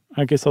air.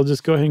 I guess I'll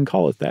just go ahead and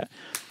call it that.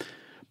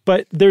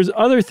 But there's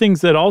other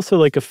things that also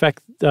like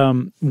affect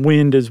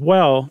wind as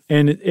well,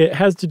 and it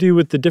has to do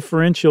with the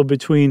differential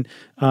between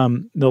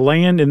the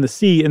land and the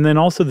sea, and then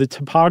also the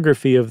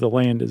topography of the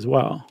land as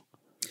well.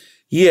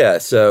 Yeah,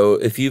 so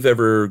if you've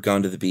ever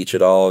gone to the beach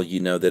at all, you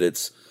know that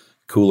it's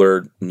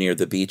cooler near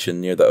the beach and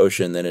near the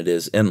ocean than it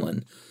is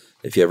inland.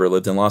 If you ever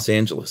lived in Los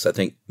Angeles, I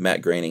think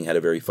Matt Groening had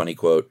a very funny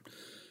quote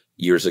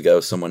years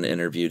ago. Someone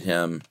interviewed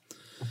him.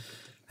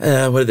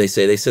 What did they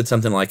say? They said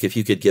something like, if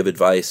you could give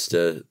advice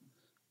to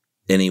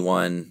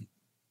anyone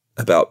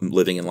about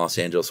living in Los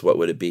Angeles, what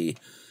would it be?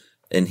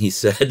 And he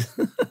said,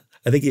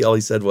 I think all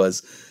he said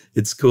was,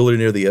 it's cooler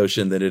near the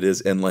ocean than it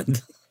is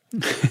inland.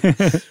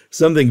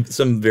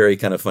 Some very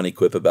kind of funny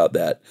quip about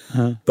that.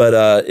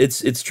 But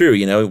it's true.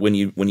 You know, when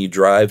you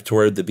drive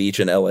toward the beach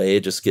in LA,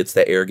 it just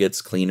the air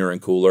gets cleaner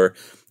and cooler.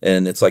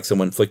 And it's like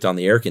someone flicked on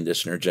the air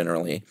conditioner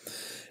generally.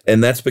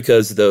 And that's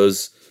because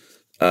those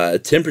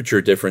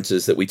temperature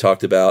differences that we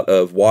talked about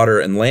of water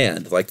and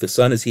land, like the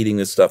sun is heating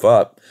this stuff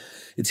up.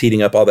 It's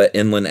heating up all that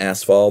inland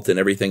asphalt and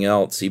everything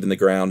else, even the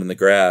ground and the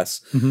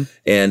grass. Mm-hmm.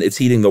 And it's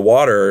heating the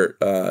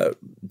water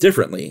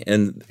differently.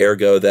 And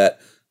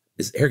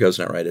ergo's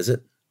not right, is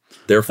it?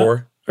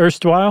 Therefore?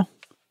 Erstwhile.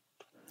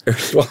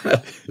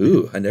 Erstwhile.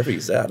 Ooh, I never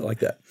use that. I like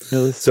that.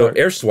 So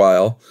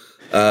erstwhile,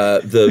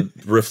 the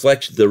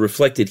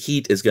reflected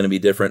heat is going to be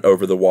different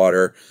over the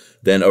water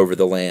than over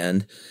the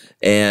land.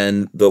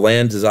 And the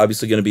land is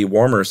obviously going to be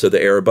warmer, so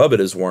the air above it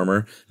is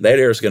warmer. That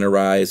air is going to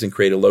rise and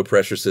create a low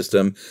pressure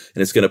system,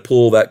 and it's going to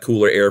pull that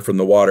cooler air from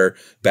the water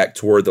back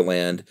toward the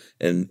land.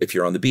 And if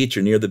you're on the beach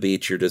or near the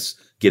beach, you're just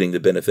getting the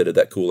benefit of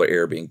that cooler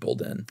air being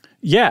pulled in.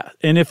 Yeah,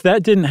 and if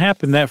that didn't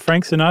happen, that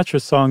Frank Sinatra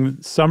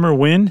song, Summer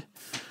Wind,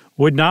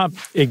 would not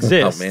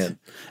exist. Oh, man.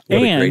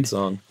 What a great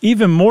song.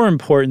 Even more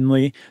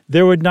importantly,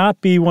 there would not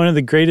be one of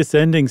the greatest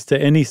endings to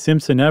any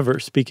Simpson ever,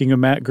 speaking of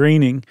Matt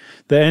Groening.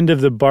 The end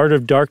of the Bart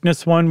of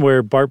Darkness one,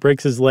 where Bart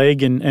breaks his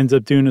leg and ends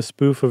up doing a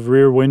spoof of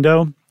Rear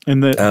Window,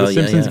 and the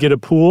Simpsons get a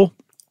pool.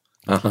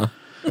 Uh-huh.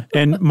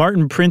 And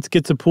Martin Prince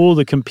gets a pool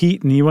to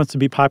compete, and he wants to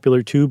be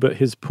popular too, but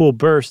his pool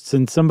bursts,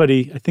 and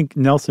somebody, I think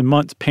Nelson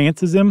Muntz,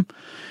 pantses him,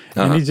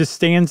 and he just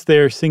stands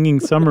there singing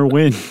Summer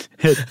Wind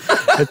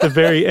at the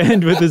very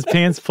end with his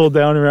pants pulled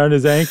down around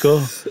his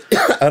ankle.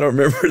 I don't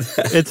remember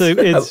that. It's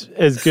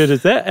as good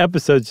as that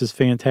episode's just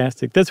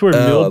fantastic. That's where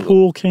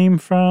Millpool came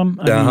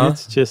from. I mean,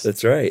 it's just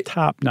that's right.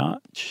 Top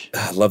notch.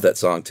 I love that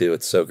song too.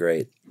 It's so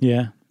great.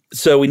 Yeah.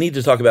 So we need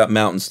to talk about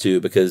mountains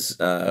too, because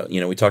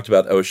we talked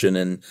about ocean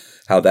and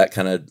how that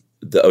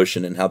the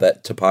ocean and how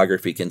that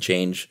topography can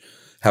change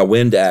how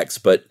wind acts.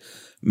 But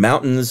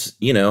mountains,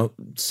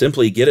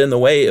 simply get in the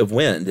way of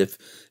wind.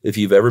 If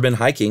you've ever been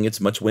hiking, it's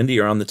much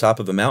windier on the top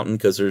of a mountain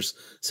because there's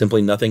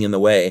simply nothing in the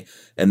way,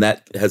 and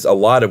that has a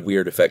lot of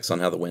weird effects on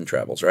how the wind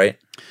travels, right?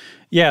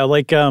 Yeah,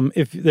 like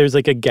if there's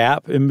like a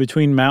gap in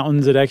between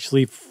mountains, it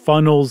actually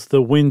funnels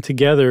the wind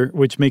together,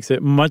 which makes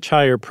it much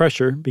higher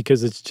pressure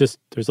because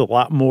there's a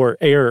lot more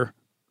air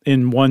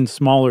in one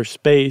smaller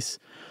space.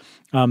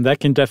 That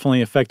can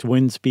definitely affect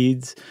wind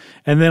speeds.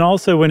 And then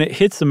also when it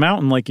hits the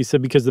mountain, like you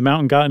said, because the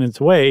mountain got in its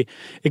way,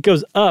 it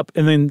goes up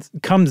and then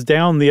comes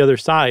down the other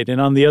side. And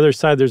on the other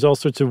side, there's all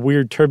sorts of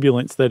weird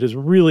turbulence that is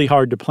really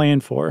hard to plan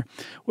for,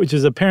 which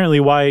is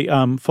apparently why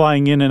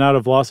flying in and out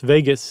of Las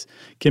Vegas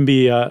can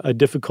be a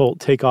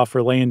difficult takeoff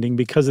or landing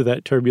because of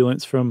that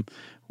turbulence from,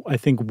 I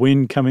think,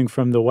 wind coming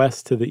from the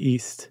west to the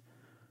east.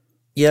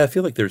 Yeah, I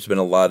feel like there's been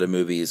a lot of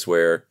movies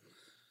where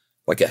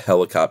like a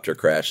helicopter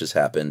crash has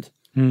happened.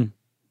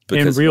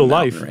 In real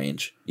life.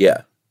 Range.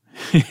 Yeah.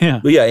 Yeah.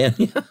 Well, yeah.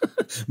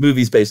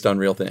 Movies based on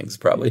real things,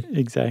 probably.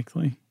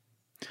 Exactly.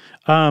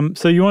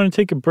 So you want to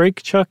take a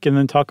break, Chuck, and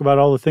then talk about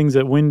all the things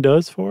that wind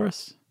does for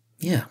us?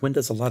 Yeah, wind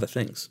does a lot of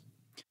things.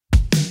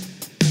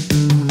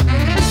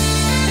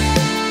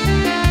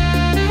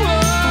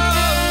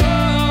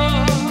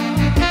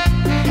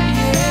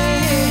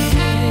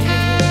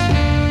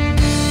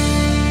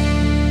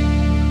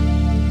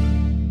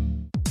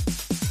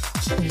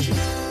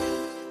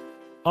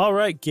 All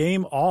right,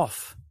 game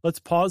off. Let's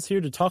pause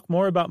here to talk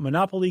more about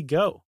Monopoly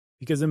Go.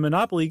 Because in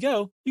Monopoly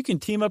Go, you can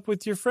team up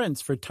with your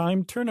friends for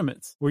timed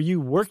tournaments where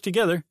you work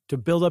together to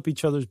build up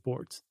each other's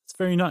boards. It's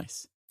very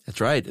nice. That's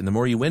right. And the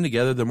more you win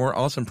together, the more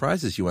awesome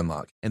prizes you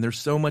unlock. And there's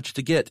so much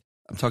to get.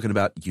 I'm talking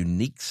about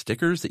unique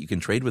stickers that you can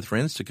trade with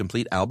friends to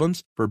complete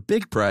albums for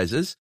big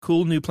prizes,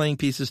 cool new playing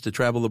pieces to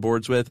travel the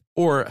boards with,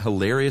 or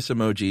hilarious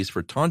emojis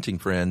for taunting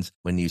friends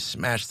when you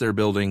smash their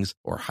buildings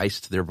or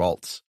heist their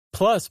vaults.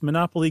 Plus,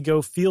 Monopoly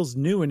Go feels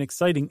new and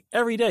exciting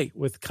every day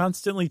with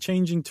constantly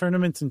changing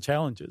tournaments and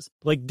challenges,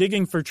 like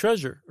digging for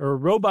treasure or a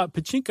robot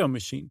pachinko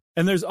machine.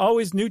 And there's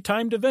always new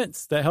timed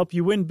events that help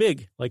you win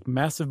big, like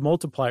massive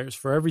multipliers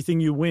for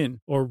everything you win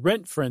or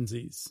rent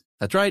frenzies.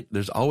 That's right.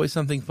 There's always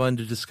something fun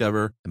to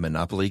discover in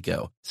Monopoly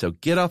Go. So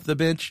get off the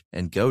bench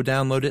and go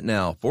download it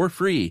now for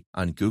free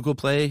on Google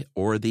Play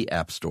or the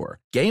App Store.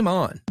 Game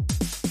on!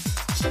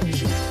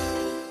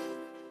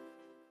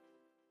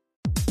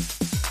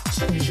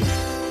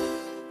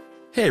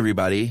 Hey,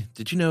 everybody.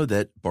 Did you know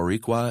that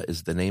Boricua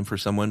is the name for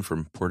someone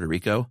from Puerto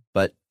Rico?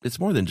 But it's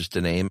more than just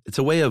a name. It's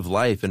a way of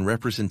life and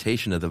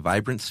representation of the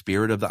vibrant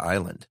spirit of the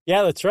island.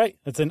 Yeah, that's right.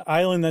 It's an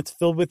island that's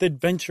filled with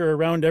adventure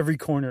around every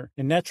corner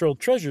and natural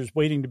treasures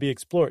waiting to be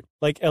explored,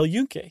 like El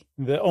Yunque,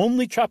 the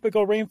only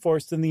tropical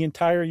rainforest in the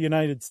entire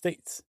United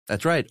States.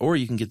 That's right. Or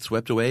you can get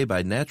swept away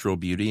by natural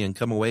beauty and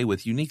come away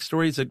with unique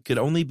stories that could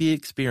only be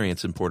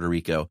experienced in Puerto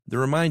Rico that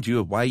remind you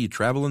of why you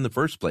travel in the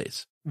first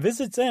place.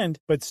 Visits end,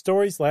 but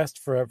stories last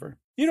forever.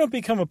 You don't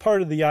become a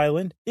part of the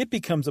island, it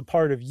becomes a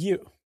part of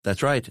you.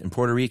 That's right. In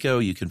Puerto Rico,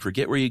 you can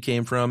forget where you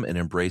came from and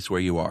embrace where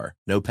you are.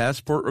 No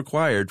passport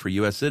required for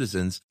U.S.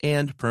 citizens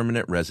and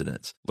permanent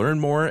residents. Learn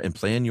more and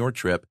plan your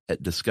trip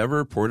at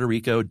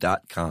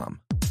discoverpuertorico.com.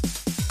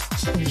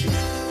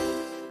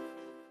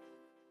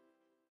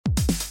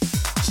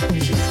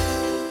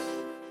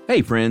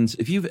 Hey friends,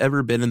 if you've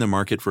ever been in the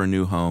market for a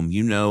new home,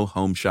 you know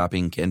home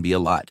shopping can be a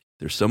lot.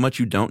 There's so much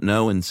you don't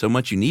know and so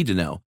much you need to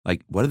know.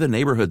 Like, what are the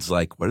neighborhoods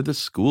like? What are the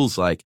schools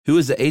like? Who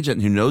is the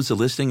agent who knows the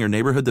listing or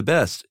neighborhood the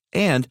best?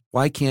 And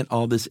why can't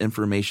all this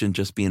information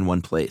just be in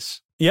one place?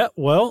 Yeah,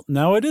 well,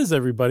 now it is,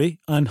 everybody,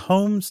 on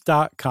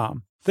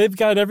Homes.com. They've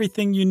got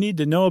everything you need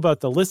to know about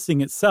the listing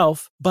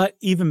itself, but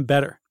even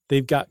better.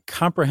 They've got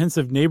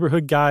comprehensive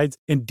neighborhood guides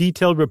and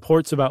detailed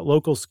reports about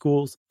local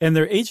schools, and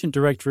their agent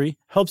directory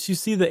helps you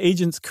see the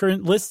agent's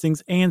current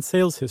listings and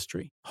sales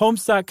history.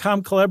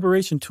 Homes.com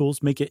collaboration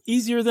tools make it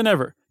easier than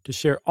ever to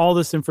share all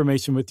this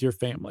information with your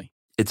family.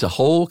 It's a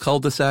whole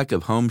cul-de-sac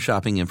of home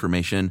shopping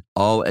information,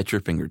 all at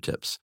your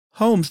fingertips.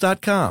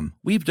 Homes.com.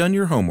 We've done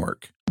your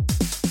homework.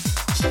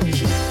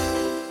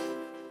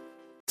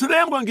 Today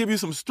I'm going to give you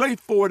some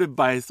straightforward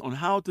advice on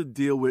how to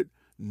deal with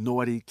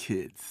naughty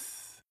kids.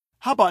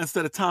 How about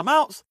instead of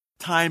timeouts,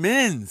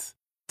 time-ins?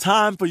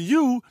 Time for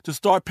you to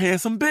start paying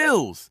some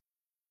bills.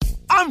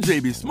 I'm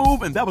JB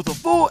Smoove, and that was a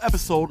full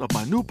episode of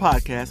my new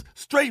podcast,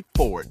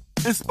 Straightforward,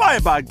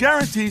 inspired by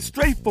guaranteed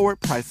straightforward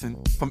pricing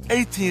from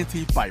AT&T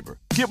Fiber.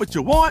 Get what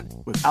you want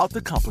without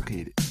the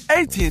complicated.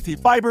 AT&T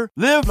Fiber,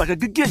 live like a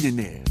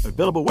gigillionaire.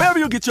 Available wherever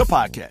you get your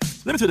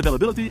podcast. Limited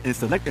availability in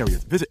select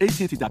areas. Visit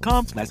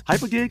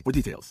AT&T.com/hypergig for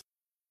details.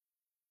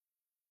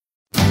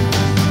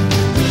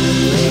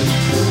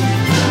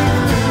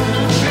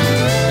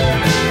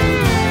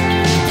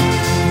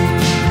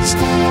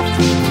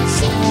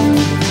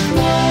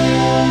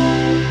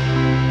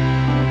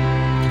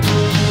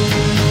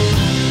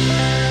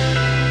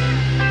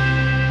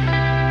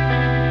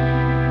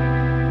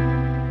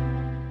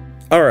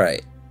 All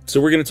right, so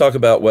we're going to talk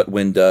about what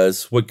wind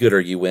does. What good are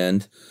you,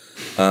 wind?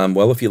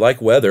 Well, if you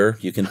like weather,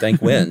 you can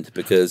thank wind,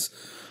 because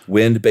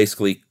wind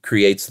basically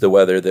creates the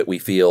weather that we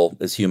feel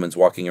as humans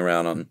walking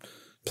around on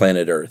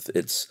planet Earth.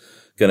 It's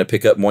going to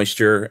pick up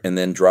moisture and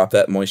then drop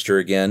that moisture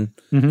again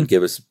and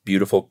give us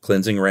beautiful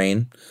cleansing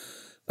rain.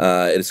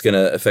 It's going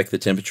to affect the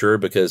temperature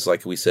because,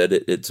 like we said,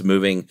 it's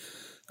moving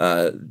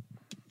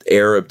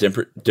air of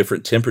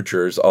different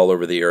temperatures all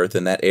over the Earth,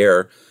 and that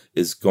air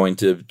is going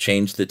to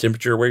change the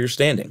temperature where you're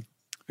standing.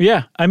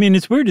 Yeah, I mean,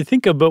 it's weird to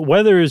think of, but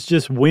weather is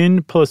just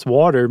wind plus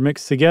water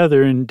mixed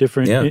together in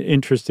different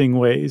interesting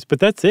ways. But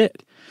that's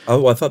it.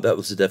 Oh, I thought that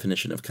was the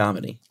definition of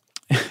comedy.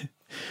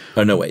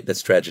 Oh, no, wait,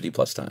 that's tragedy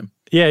plus time.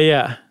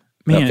 Yeah.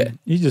 Man, okay.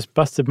 You just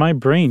busted my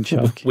brain,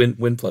 Chuck.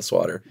 Wind plus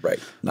water, right,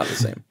 not the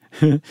same.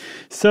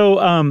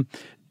 So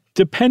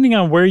depending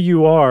on where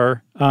you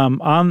are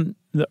on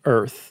the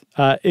Earth,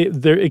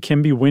 it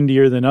can be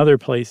windier than other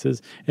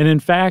places. And in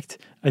fact,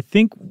 I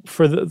think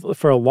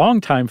for a long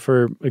time,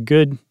 for a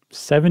good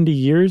 70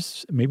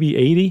 years, maybe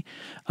 80,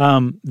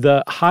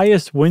 the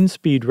highest wind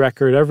speed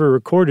record ever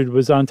recorded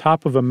was on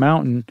top of a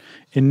mountain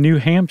in New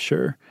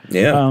Hampshire.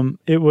 Yeah.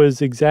 It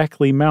was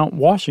exactly Mount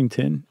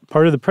Washington,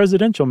 part of the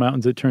presidential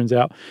mountains, it turns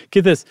out.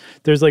 Get this,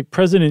 there's like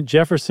President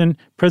Jefferson,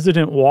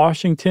 President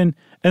Washington,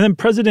 and then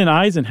President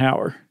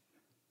Eisenhower.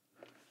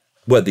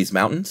 What, these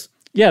mountains?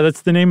 Yeah,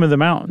 that's the name of the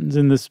mountains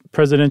in this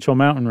presidential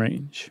mountain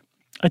range.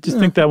 I just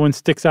think that one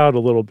sticks out a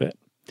little bit.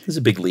 It's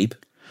a big leap.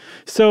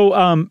 So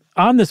on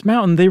this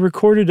mountain, they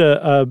recorded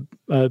a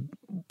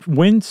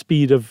wind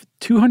speed of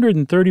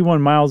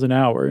 231 miles an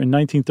hour in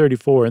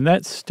 1934, and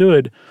that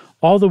stood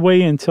all the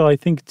way until, I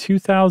think,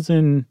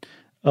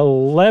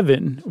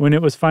 2011, when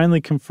it was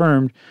finally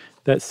confirmed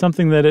that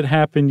something that had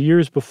happened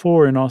years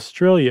before in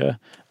Australia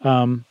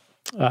knocked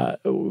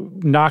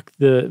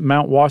the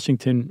Mount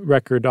Washington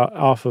record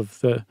off of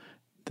the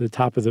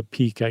top of the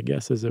peak, I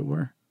guess, as it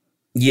were.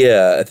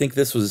 Yeah, I think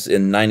this was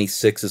in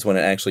 96 is when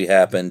it actually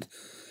happened.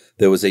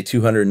 There was a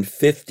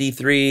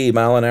 253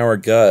 mile an hour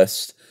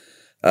gust.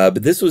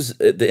 But this was,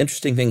 the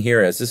interesting thing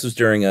here is this was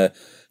during a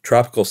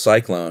tropical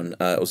cyclone.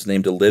 It was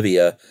named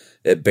Olivia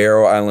at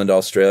Barrow Island,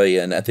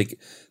 Australia. And I think,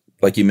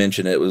 like you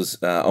mentioned, it was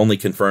only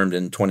confirmed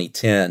in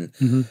 2010.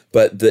 Mm-hmm.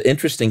 But the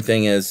interesting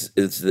thing is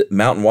that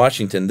Mountain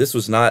Washington, this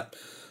was not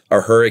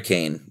a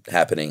hurricane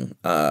happening,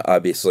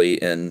 obviously,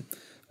 in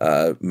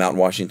Mountain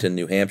Washington,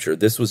 New Hampshire.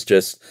 This was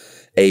just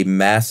a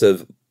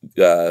massive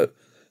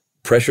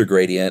pressure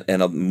gradient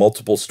and a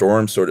multiple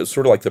storms, sort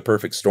of like the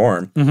perfect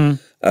storm,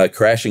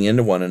 crashing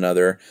into one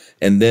another.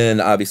 And then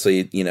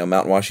obviously,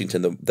 Mount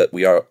Washington, that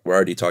we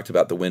already talked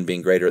about the wind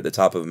being greater at the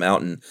top of a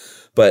mountain.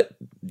 But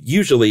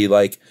usually,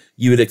 like,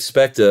 you would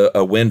expect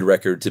a wind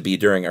record to be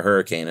during a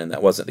hurricane, and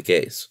that wasn't the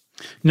case.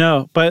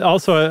 No, but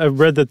also I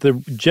read that the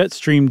jet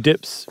stream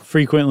dips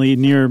frequently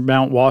near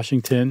Mount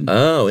Washington.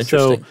 Oh,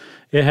 interesting. So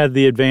it had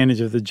the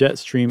advantage of the jet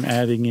stream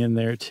adding in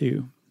there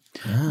too.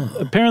 Oh.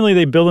 Apparently,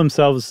 they bill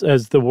themselves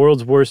as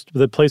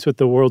the place with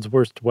the world's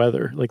worst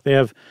weather. Like they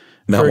have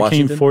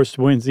hurricane-forced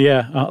winds,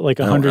 like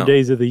 100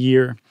 days of the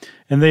year,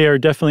 and they are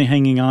definitely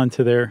hanging on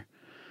to their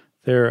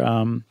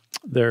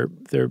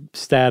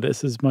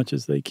status as much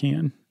as they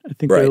can. I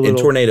think right. And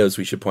tornadoes,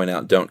 we should point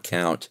out, don't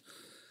count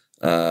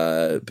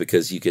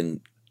because you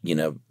can,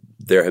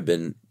 there have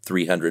been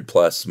 300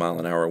 plus mile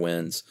an hour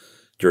winds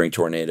during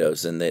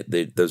tornadoes, and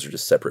those are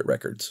just separate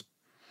records.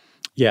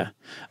 Yeah.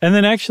 And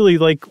then actually,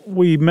 like,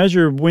 we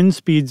measure wind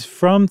speeds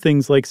from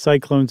things like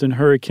cyclones and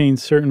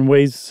hurricanes certain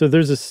ways. So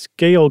there's a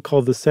scale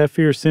called the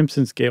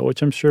Saffir-Simpson scale,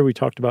 which I'm sure we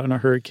talked about in our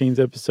hurricanes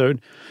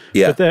episode.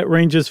 Yeah. But that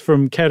ranges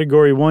from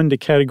category 1 to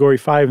category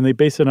 5, and they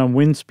base it on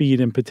wind speed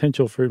and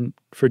potential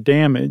for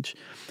damage.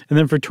 And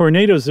then for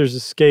tornadoes, there's a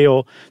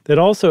scale that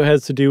also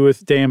has to do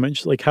with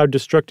damage, like how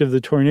destructive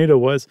the tornado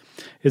was.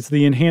 It's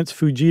the enhanced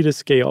Fujita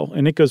scale,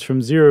 and it goes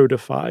from 0 to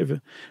 5.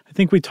 I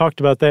think we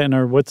talked about that in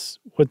our what's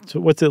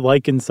it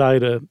like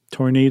inside a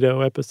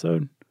tornado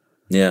episode.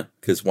 Yeah,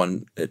 because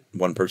one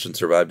person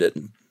survived it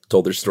and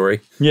told their story.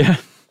 Yeah.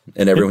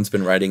 And everyone's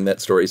been writing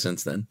that story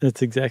since then.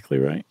 That's exactly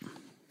right.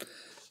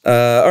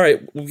 All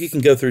right, we can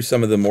go through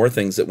some of the more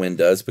things that wind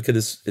does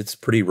because it's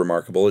pretty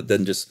remarkable. It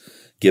doesn't just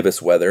give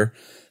us weather.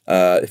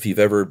 If you've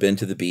ever been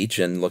to the beach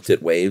and looked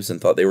at waves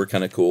and thought they were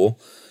kind of cool,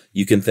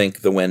 you can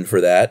thank the wind for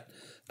that.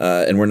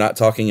 And we're not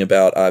talking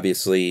about,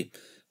 obviously,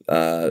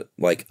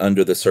 like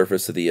under the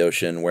surface of the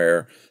ocean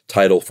where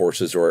tidal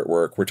forces are at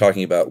work. We're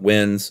talking about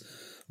winds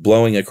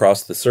blowing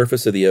across the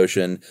surface of the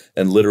ocean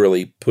and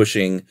literally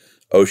pushing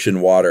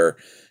ocean water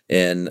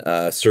and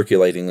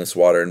circulating this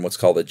water in what's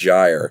called a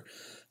gyre,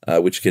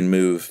 which can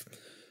move,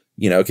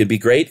 it can be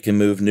great. It can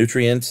move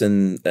nutrients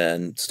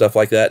and stuff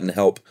like that and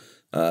help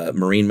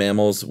marine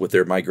mammals with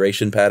their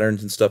migration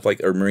patterns and stuff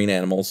or marine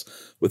animals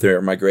with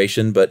their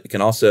migration, but it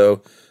can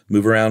also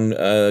move around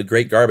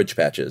great garbage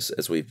patches,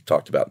 as we've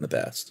talked about in the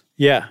past.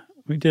 Yeah,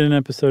 we did an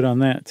episode on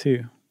that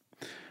too.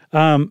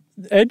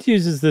 Ed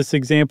uses this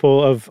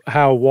example of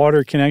how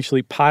water can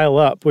actually pile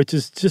up, which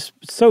is just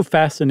so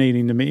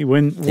fascinating to me.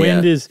 When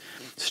wind is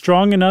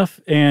strong enough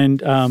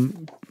and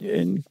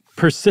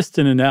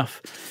persistent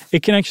enough,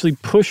 it can actually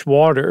push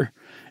water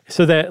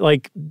so that,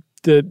 like,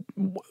 the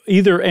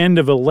either end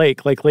of a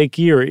lake, like Lake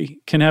Erie,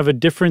 can have a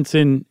difference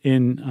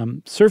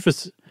in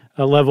surface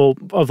level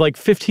of like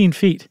 15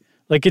 feet.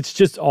 Like, it's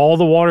just all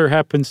the water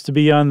happens to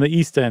be on the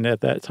east end at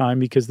that time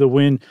because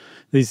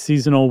these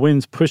seasonal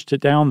winds pushed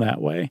it down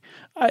that way.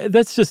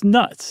 That's just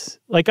nuts.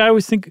 Like, I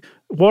always think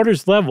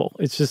water's level.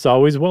 It's just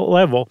always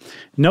level.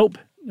 Nope.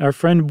 Our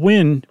friend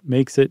wind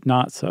makes it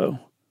not so.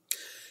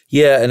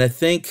 Yeah, and I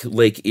think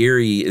Lake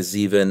Erie is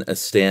even a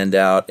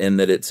standout in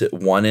that it's at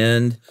one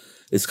end.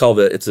 It's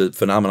a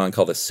phenomenon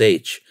called a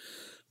seiche.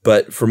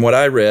 But from what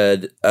I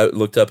read, I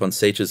looked up on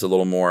seiches a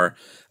little more.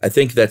 I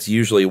think that's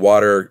usually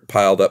water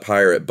piled up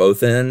higher at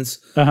both ends,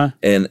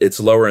 and it's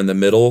lower in the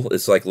middle.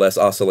 It's like less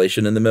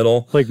oscillation in the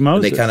middle. Like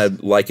Moses. And they kind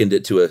of likened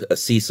it to a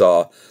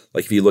seesaw.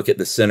 Like if you look at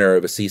the center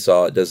of a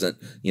seesaw, it doesn't,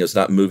 it's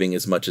not moving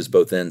as much as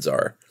both ends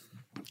are.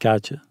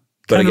 Gotcha.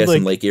 But I guess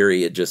in Lake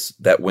Erie,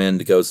 that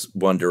wind goes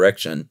one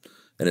direction,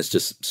 and it's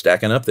just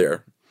stacking up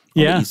there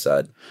on the east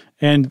side.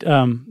 And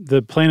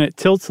the planet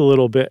tilts a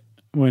little bit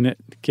when it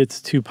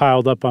gets too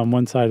piled up on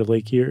one side of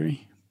Lake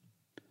Erie.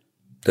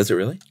 Does it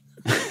really?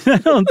 I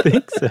don't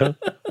think so.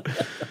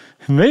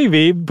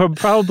 Maybe, but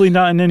probably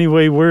not in any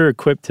way we're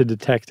equipped to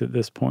detect at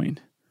this point.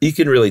 You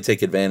can really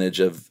take advantage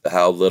of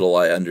how little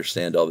I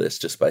understand all this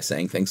just by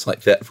saying things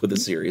like that with a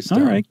serious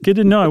tone. All right, good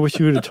to know. I wish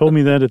you would have told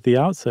me that at the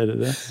outset of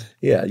this.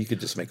 Yeah, you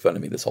could just make fun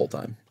of me this whole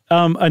time.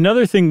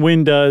 Another thing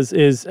wind does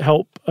is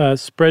help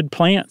spread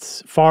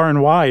plants far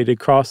and wide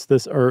across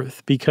this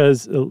earth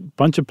because a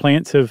bunch of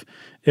plants have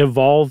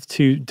evolved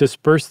to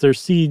disperse their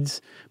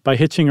seeds by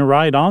hitching a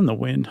ride on the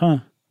wind, huh?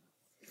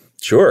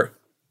 Sure.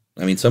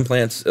 I mean,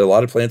 a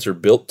lot of plants are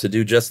built to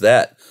do just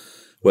that,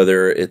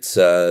 whether it's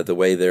the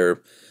way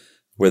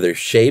where they're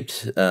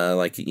shaped,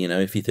 like,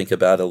 if you think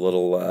about a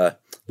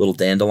little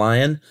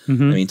dandelion, I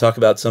mean, talk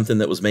about something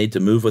that was made to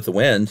move with the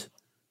wind.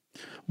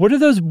 What are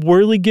those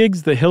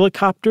whirligigs, the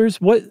helicopters?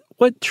 What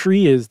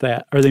tree is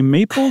that? Are they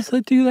maples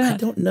that do that? I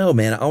don't know,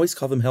 man. I always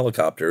call them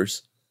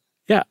helicopters.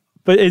 Yeah,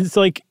 but it's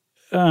like,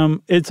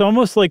 it's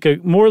almost like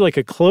more like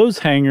a clothes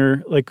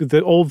hanger, like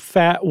the old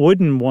fat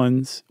wooden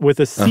ones with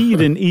a seed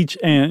in each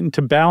end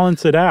to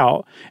balance it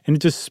out. And it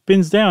just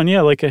spins down,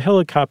 like a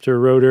helicopter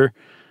rotor.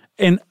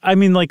 And I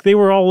mean, like, they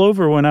were all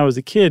over when I was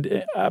a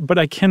kid, but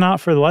I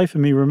cannot for the life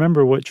of me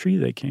remember what tree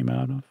they came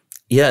out of.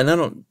 Yeah, and I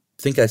don't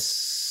think I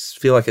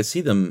feel like I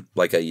see them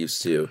like I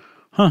used to.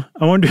 Huh.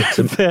 I wonder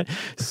if that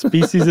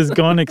species has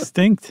gone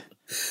extinct.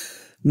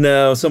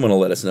 No, someone will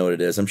let us know what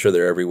it is. I'm sure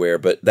they're everywhere,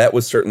 but that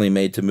was certainly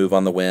made to move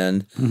on the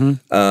wind.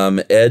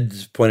 Ed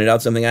pointed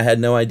out something I had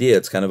no idea.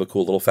 It's kind of a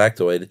cool little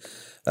factoid,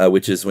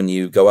 which is when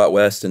you go out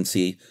west and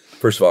see,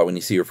 first of all, when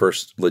you see your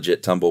first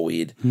legit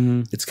tumbleweed,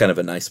 it's kind of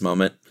a nice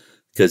moment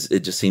because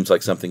it just seems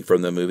like something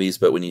from the movies.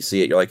 But when you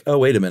see it, you're like, oh,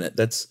 wait a minute.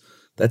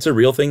 That's a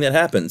real thing that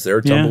happens. There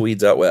are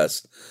tumbleweeds out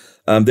west.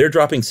 They're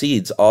dropping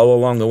seeds all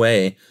along the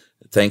way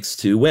thanks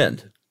to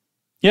wind.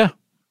 Yeah.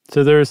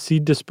 So they're a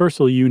seed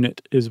dispersal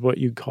unit is what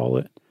you call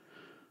it.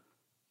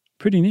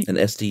 Pretty neat. An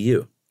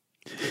SDU.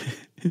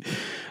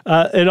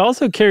 It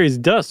also carries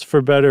dust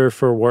for better or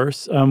for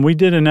worse. We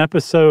did an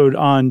episode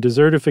on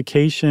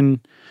desertification.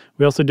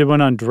 We also did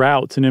one on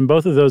droughts. And in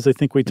both of those, I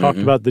think we talked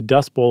about the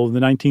Dust Bowl of the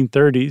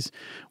 1930s,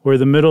 where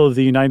the middle of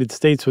the United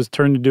States was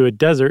turned into a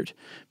desert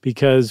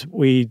because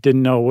we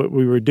didn't know what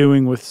we were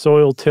doing with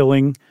soil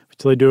tilling,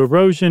 which led to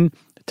erosion,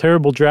 a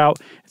terrible drought,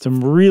 and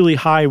some really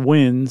high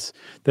winds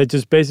that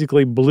just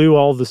basically blew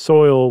all the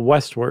soil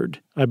westward,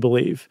 I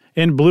believe,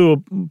 and blew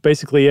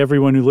basically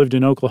everyone who lived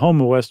in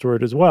Oklahoma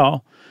westward as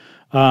well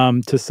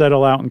to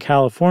settle out in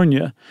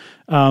California.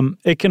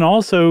 It can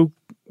also,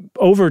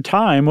 over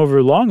time,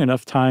 over long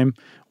enough time,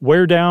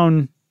 wear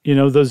down,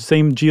 those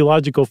same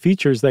geological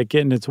features that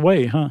get in its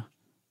way, huh?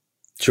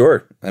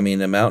 Sure. I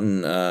mean, a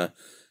mountain,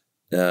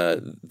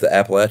 the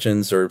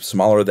Appalachians are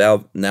smaller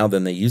now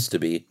than they used to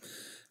be.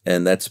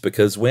 And that's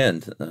because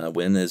wind.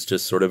 Wind has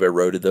just sort of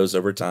eroded those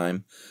over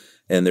time.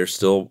 And they're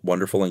still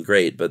wonderful and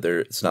great, but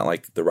it's not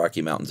like the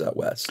Rocky Mountains out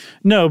west.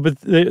 No, but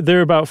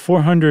they're about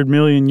 400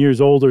 million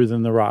years older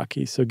than the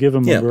Rockies, so give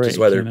them a break. Yeah, which is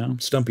why they're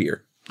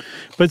stumpier.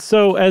 But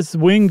so as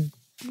wind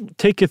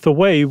taketh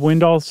away,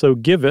 wind also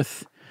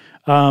giveth.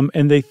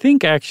 And they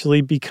think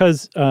actually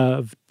because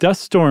of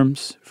dust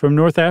storms from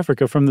North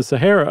Africa, from the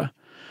Sahara,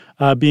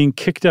 being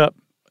kicked up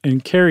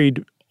and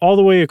carried all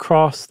the way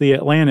across the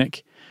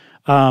Atlantic,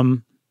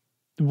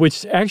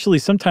 which actually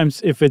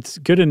sometimes, if it's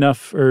good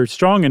enough or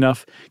strong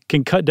enough,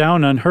 can cut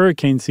down on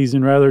hurricane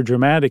season rather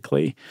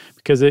dramatically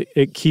because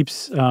it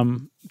keeps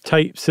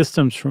tight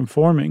systems from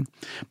forming.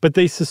 But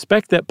they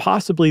suspect that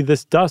possibly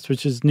this dust,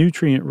 which is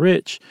nutrient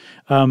rich,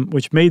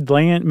 which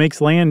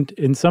makes land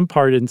in some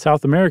part in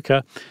South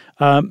America,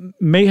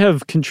 may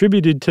have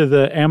contributed to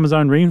the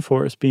Amazon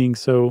rainforest being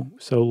so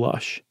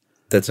lush.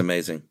 That's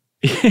amazing.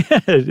 Yeah,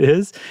 it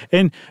is.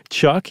 And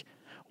Chuck,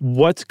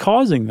 what's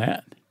causing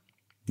that?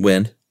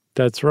 Wind.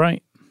 That's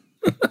right.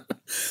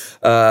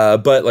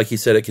 But like you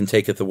said, it can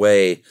taketh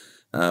away.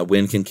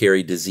 Wind can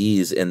carry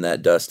disease in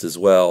that dust as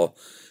well.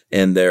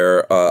 And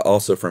they're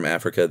also from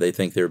Africa. They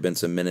think there have been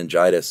some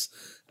meningitis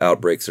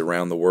outbreaks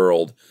around the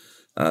world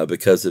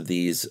because of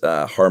these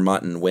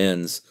Harmattan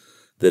winds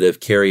that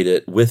have carried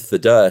it with the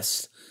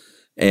dust.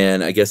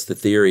 And I guess the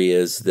theory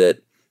is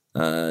that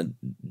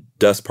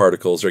dust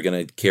particles are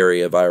going to carry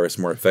a virus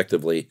more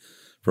effectively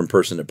from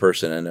person to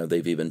person. I know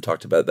they've even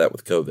talked about that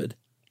with COVID.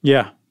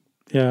 Yeah.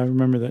 Yeah, I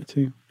remember that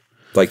too.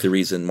 Like the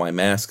reason why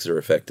masks are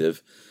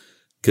effective,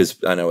 because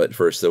I know at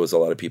first there was a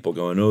lot of people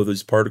going, oh,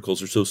 these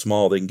particles are so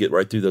small, they can get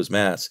right through those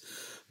masks.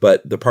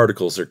 But the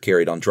particles are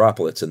carried on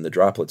droplets, and the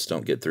droplets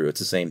don't get through. It's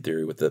the same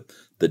theory with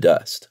the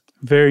dust.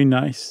 Very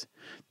nice.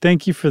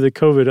 Thank you for the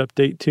COVID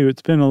update, too.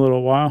 It's been a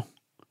little while.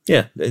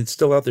 Yeah, it's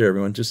still out there,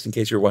 everyone, just in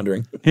case you're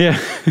wondering. Yeah.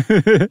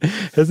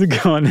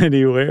 Hasn't gone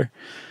anywhere.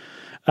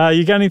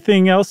 You got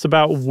anything else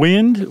about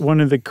wind, one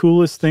of the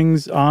coolest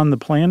things on the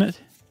planet?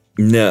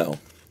 No.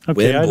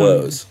 Okay, wind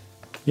blows.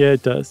 Yeah,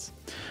 it does.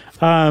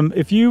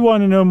 If you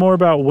want to know more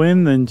about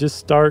wind, then just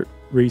start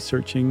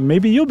researching.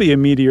 Maybe you'll be a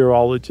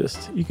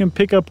meteorologist. You can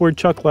pick up where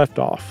Chuck left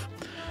off.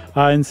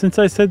 And since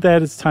I said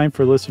that, it's time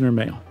for listener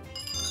mail.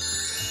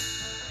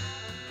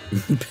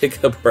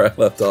 Pick up where I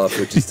left off,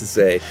 which is to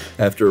say,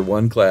 after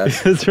one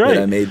class That's right.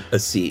 that I made a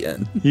C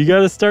in. You got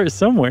to start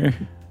somewhere.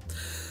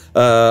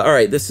 All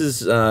right, this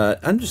is,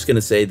 I'm just going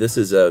to say this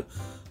is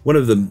one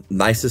of the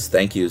nicest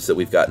thank yous that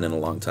we've gotten in a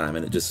long time,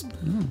 and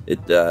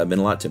it meant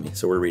a lot to me,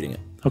 so we're reading it.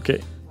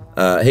 Okay.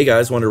 Hey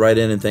guys, want to write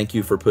in and thank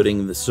you for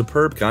putting the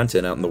superb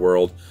content out in the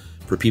world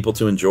for people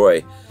to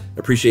enjoy.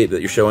 Appreciate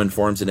that your show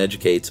informs and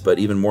educates, but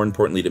even more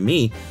importantly to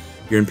me,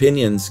 your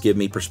opinions give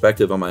me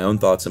perspective on my own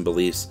thoughts and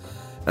beliefs,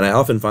 and I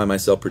often find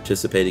myself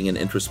participating in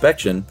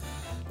introspection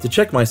to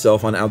check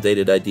myself on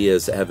outdated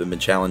ideas that haven't been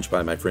challenged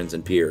by my friends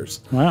and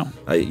peers. Wow.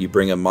 You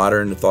bring a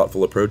modern,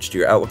 thoughtful approach to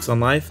your outlooks on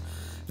life,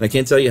 and I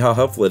can't tell you how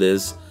helpful it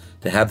is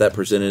to have that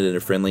presented in a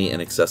friendly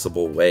and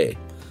accessible way.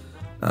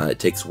 It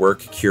takes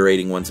work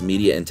curating one's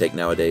media intake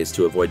nowadays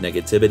to avoid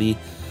negativity,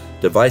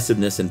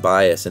 divisiveness, and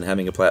bias, and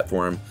having a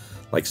platform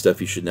like Stuff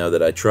You Should Know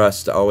that I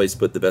trust to always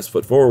put the best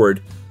foot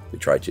forward, we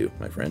try to,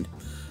 my friend,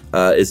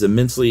 is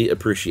immensely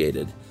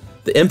appreciated.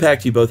 The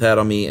impact you both had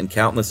on me and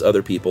countless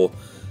other people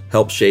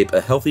helped shape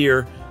a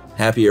healthier,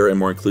 happier, and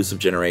more inclusive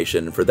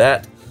generation. And for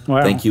that,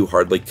 Thank you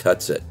hardly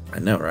cuts it. I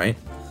know, right?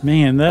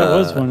 Man, that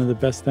was one of the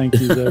best thank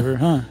yous ever,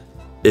 huh?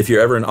 If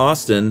you're ever in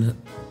Austin,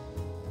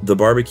 the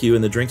barbecue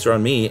and the drinks are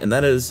on me, and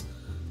that is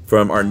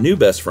from our new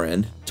best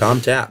friend,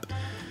 Tom Tapp.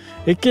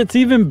 It gets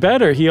even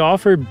better. He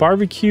offered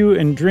barbecue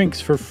and drinks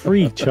for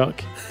free,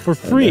 Chuck. For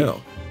free. No,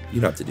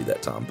 you don't have to do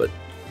that, Tom, but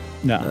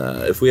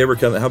No. if we ever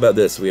come, how about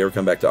this? If we ever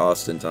come back to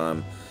Austin,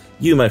 Tom,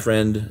 you, my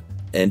friend,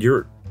 and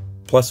your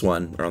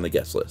 +1 are on the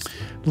guest list.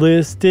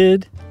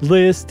 Listed.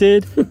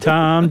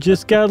 Tom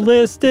just got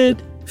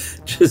listed.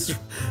 Just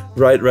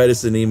write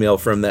us an email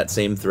from that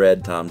same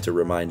thread, Tom, to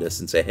remind us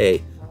and say,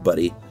 hey,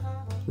 buddy,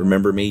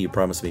 remember me? You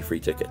promised me free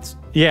tickets.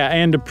 Yeah,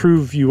 and to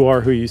prove you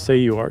are who you say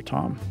you are,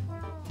 Tom.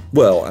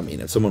 Well, I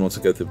mean, if someone wants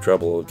to go through the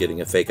trouble of getting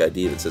a fake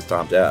ID that says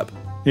Tom Tapp,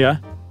 Yeah?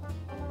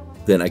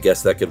 then I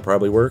guess that could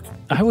probably work.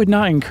 I would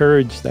not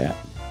encourage that.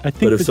 I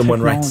think But if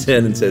someone writes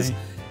in and says,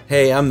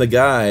 hey, I'm the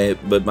guy,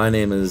 but my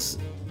name is,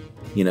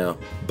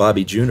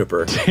 Bobby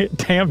Juniper.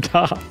 Tam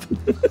Top.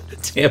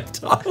 Tam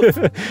Top.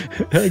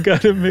 I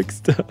got it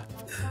mixed up.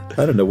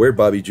 I don't know where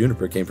Bobby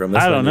Juniper came from.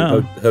 That's I don't my new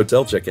know.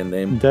 Hotel check-in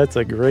name. That's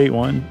a great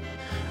one.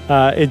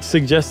 It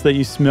suggests that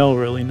you smell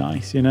really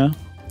nice,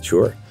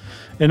 Sure.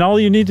 And all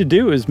you need to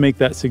do is make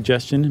that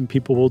suggestion and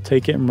people will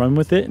take it and run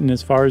with it. And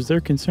as far as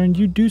they're concerned,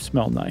 you do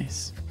smell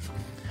nice.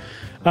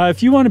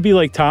 If you want to be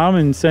like Tom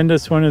and send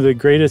us one of the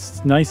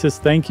greatest,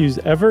 nicest thank yous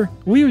ever,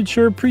 we would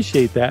sure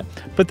appreciate that.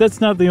 But that's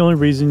not the only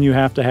reason you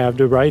have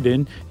to write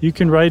in. You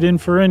can write in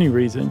for any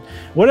reason.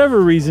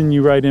 Whatever reason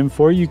you write in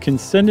for, you can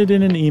send it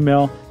in an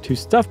email to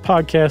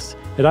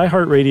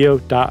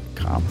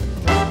stuffpodcasts@iheartradio.com.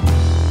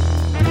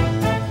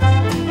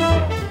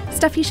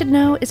 Stuff You Should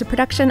Know is a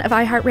production of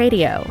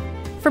iHeartRadio.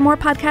 For more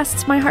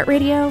podcasts from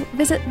iHeartRadio,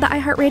 visit the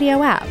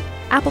iHeartRadio app,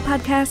 Apple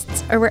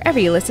Podcasts, or wherever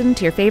you listen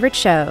to your favorite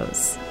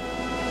shows.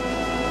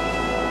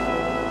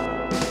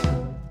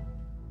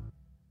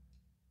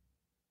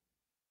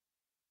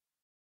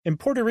 In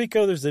Puerto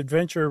Rico, there's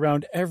adventure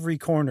around every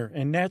corner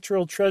and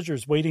natural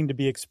treasures waiting to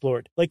be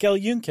explored, like El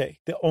Yunque,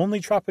 the only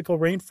tropical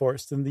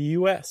rainforest in the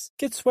U.S.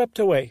 Get swept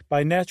away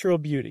by natural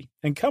beauty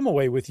and come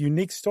away with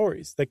unique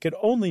stories that could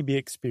only be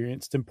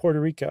experienced in Puerto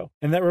Rico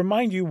and that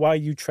remind you why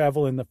you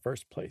travel in the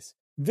first place.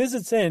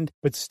 Visits end,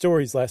 but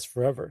stories last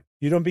forever.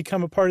 You don't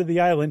become a part of the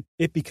island,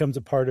 it becomes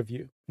a part of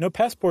you. No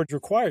passport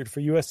required for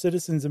U.S.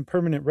 citizens and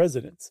permanent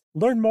residents.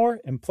 Learn more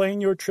and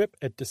plan your trip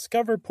at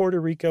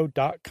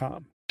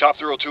discoverpuertorico.com. Top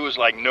Thrill 2 is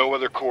like no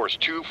other course.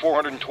 2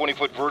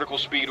 420-foot vertical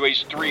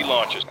speedways, 3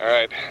 launches. All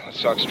right,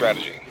 let's talk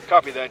strategy.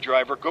 Copy that,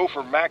 driver. Go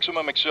for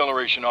maximum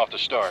acceleration off the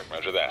start.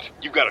 Roger that.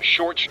 You've got a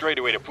short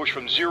straightaway to push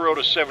from 0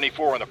 to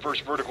 74 on the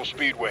first vertical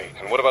speedway.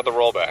 And what about the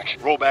rollback?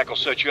 Rollback will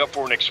set you up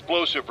for an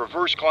explosive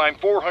reverse climb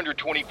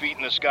 420 feet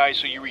in the sky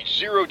so you reach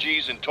 0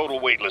 G's in total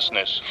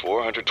weightlessness.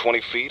 420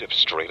 feet of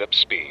straight-up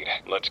speed.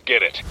 Let's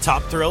get it.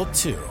 Top Thrill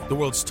 2, the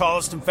world's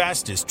tallest and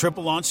fastest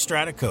triple-launch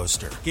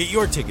Stratocoaster. Get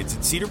your tickets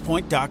at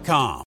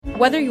cedarpoint.com.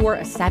 Whether you're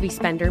a savvy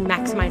spender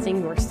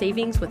maximizing your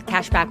savings with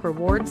cashback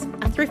rewards,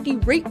 a thrifty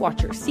rate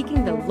watcher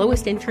seeking the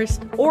lowest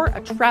interest, or a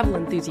travel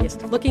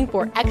enthusiast looking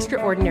for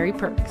extraordinary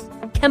perks,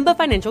 Kemba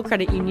Financial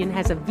Credit Union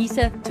has a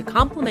visa to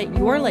complement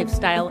your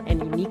lifestyle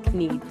and unique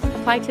needs.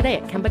 Apply today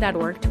at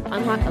Kemba.org to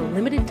unlock a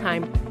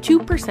limited-time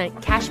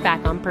 2% cash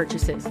back on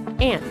purchases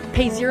and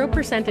pay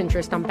 0%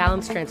 interest on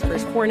balance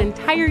transfers for an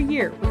entire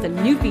year with a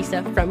new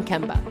visa from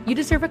Kemba. You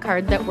deserve a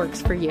card that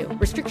works for you.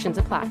 Restrictions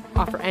apply.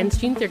 Offer ends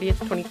June 30th,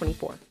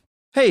 2024.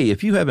 Hey,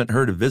 if you haven't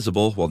heard of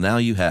Visible, well, now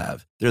you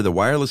have. They're the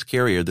wireless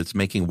carrier that's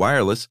making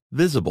wireless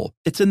visible.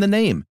 It's in the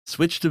name.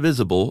 Switch to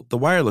Visible, the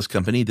wireless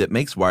company that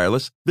makes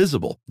wireless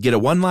visible. Get a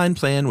one-line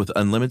plan with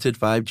unlimited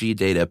 5G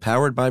data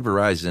powered by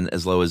Verizon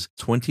as low as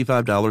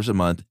 $25 a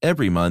month,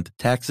 every month,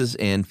 taxes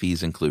and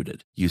fees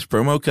included. Use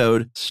promo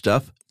code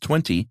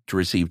STUFF20 to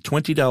receive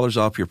 $20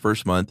 off your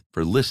first month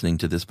for listening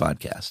to this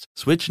podcast.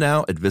 Switch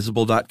now at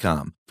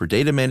Visible.com. For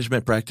data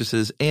management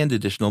practices and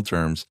additional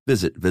terms,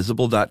 visit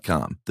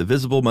Visible.com. The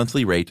Visible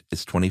monthly rate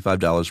is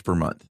 $25 per month.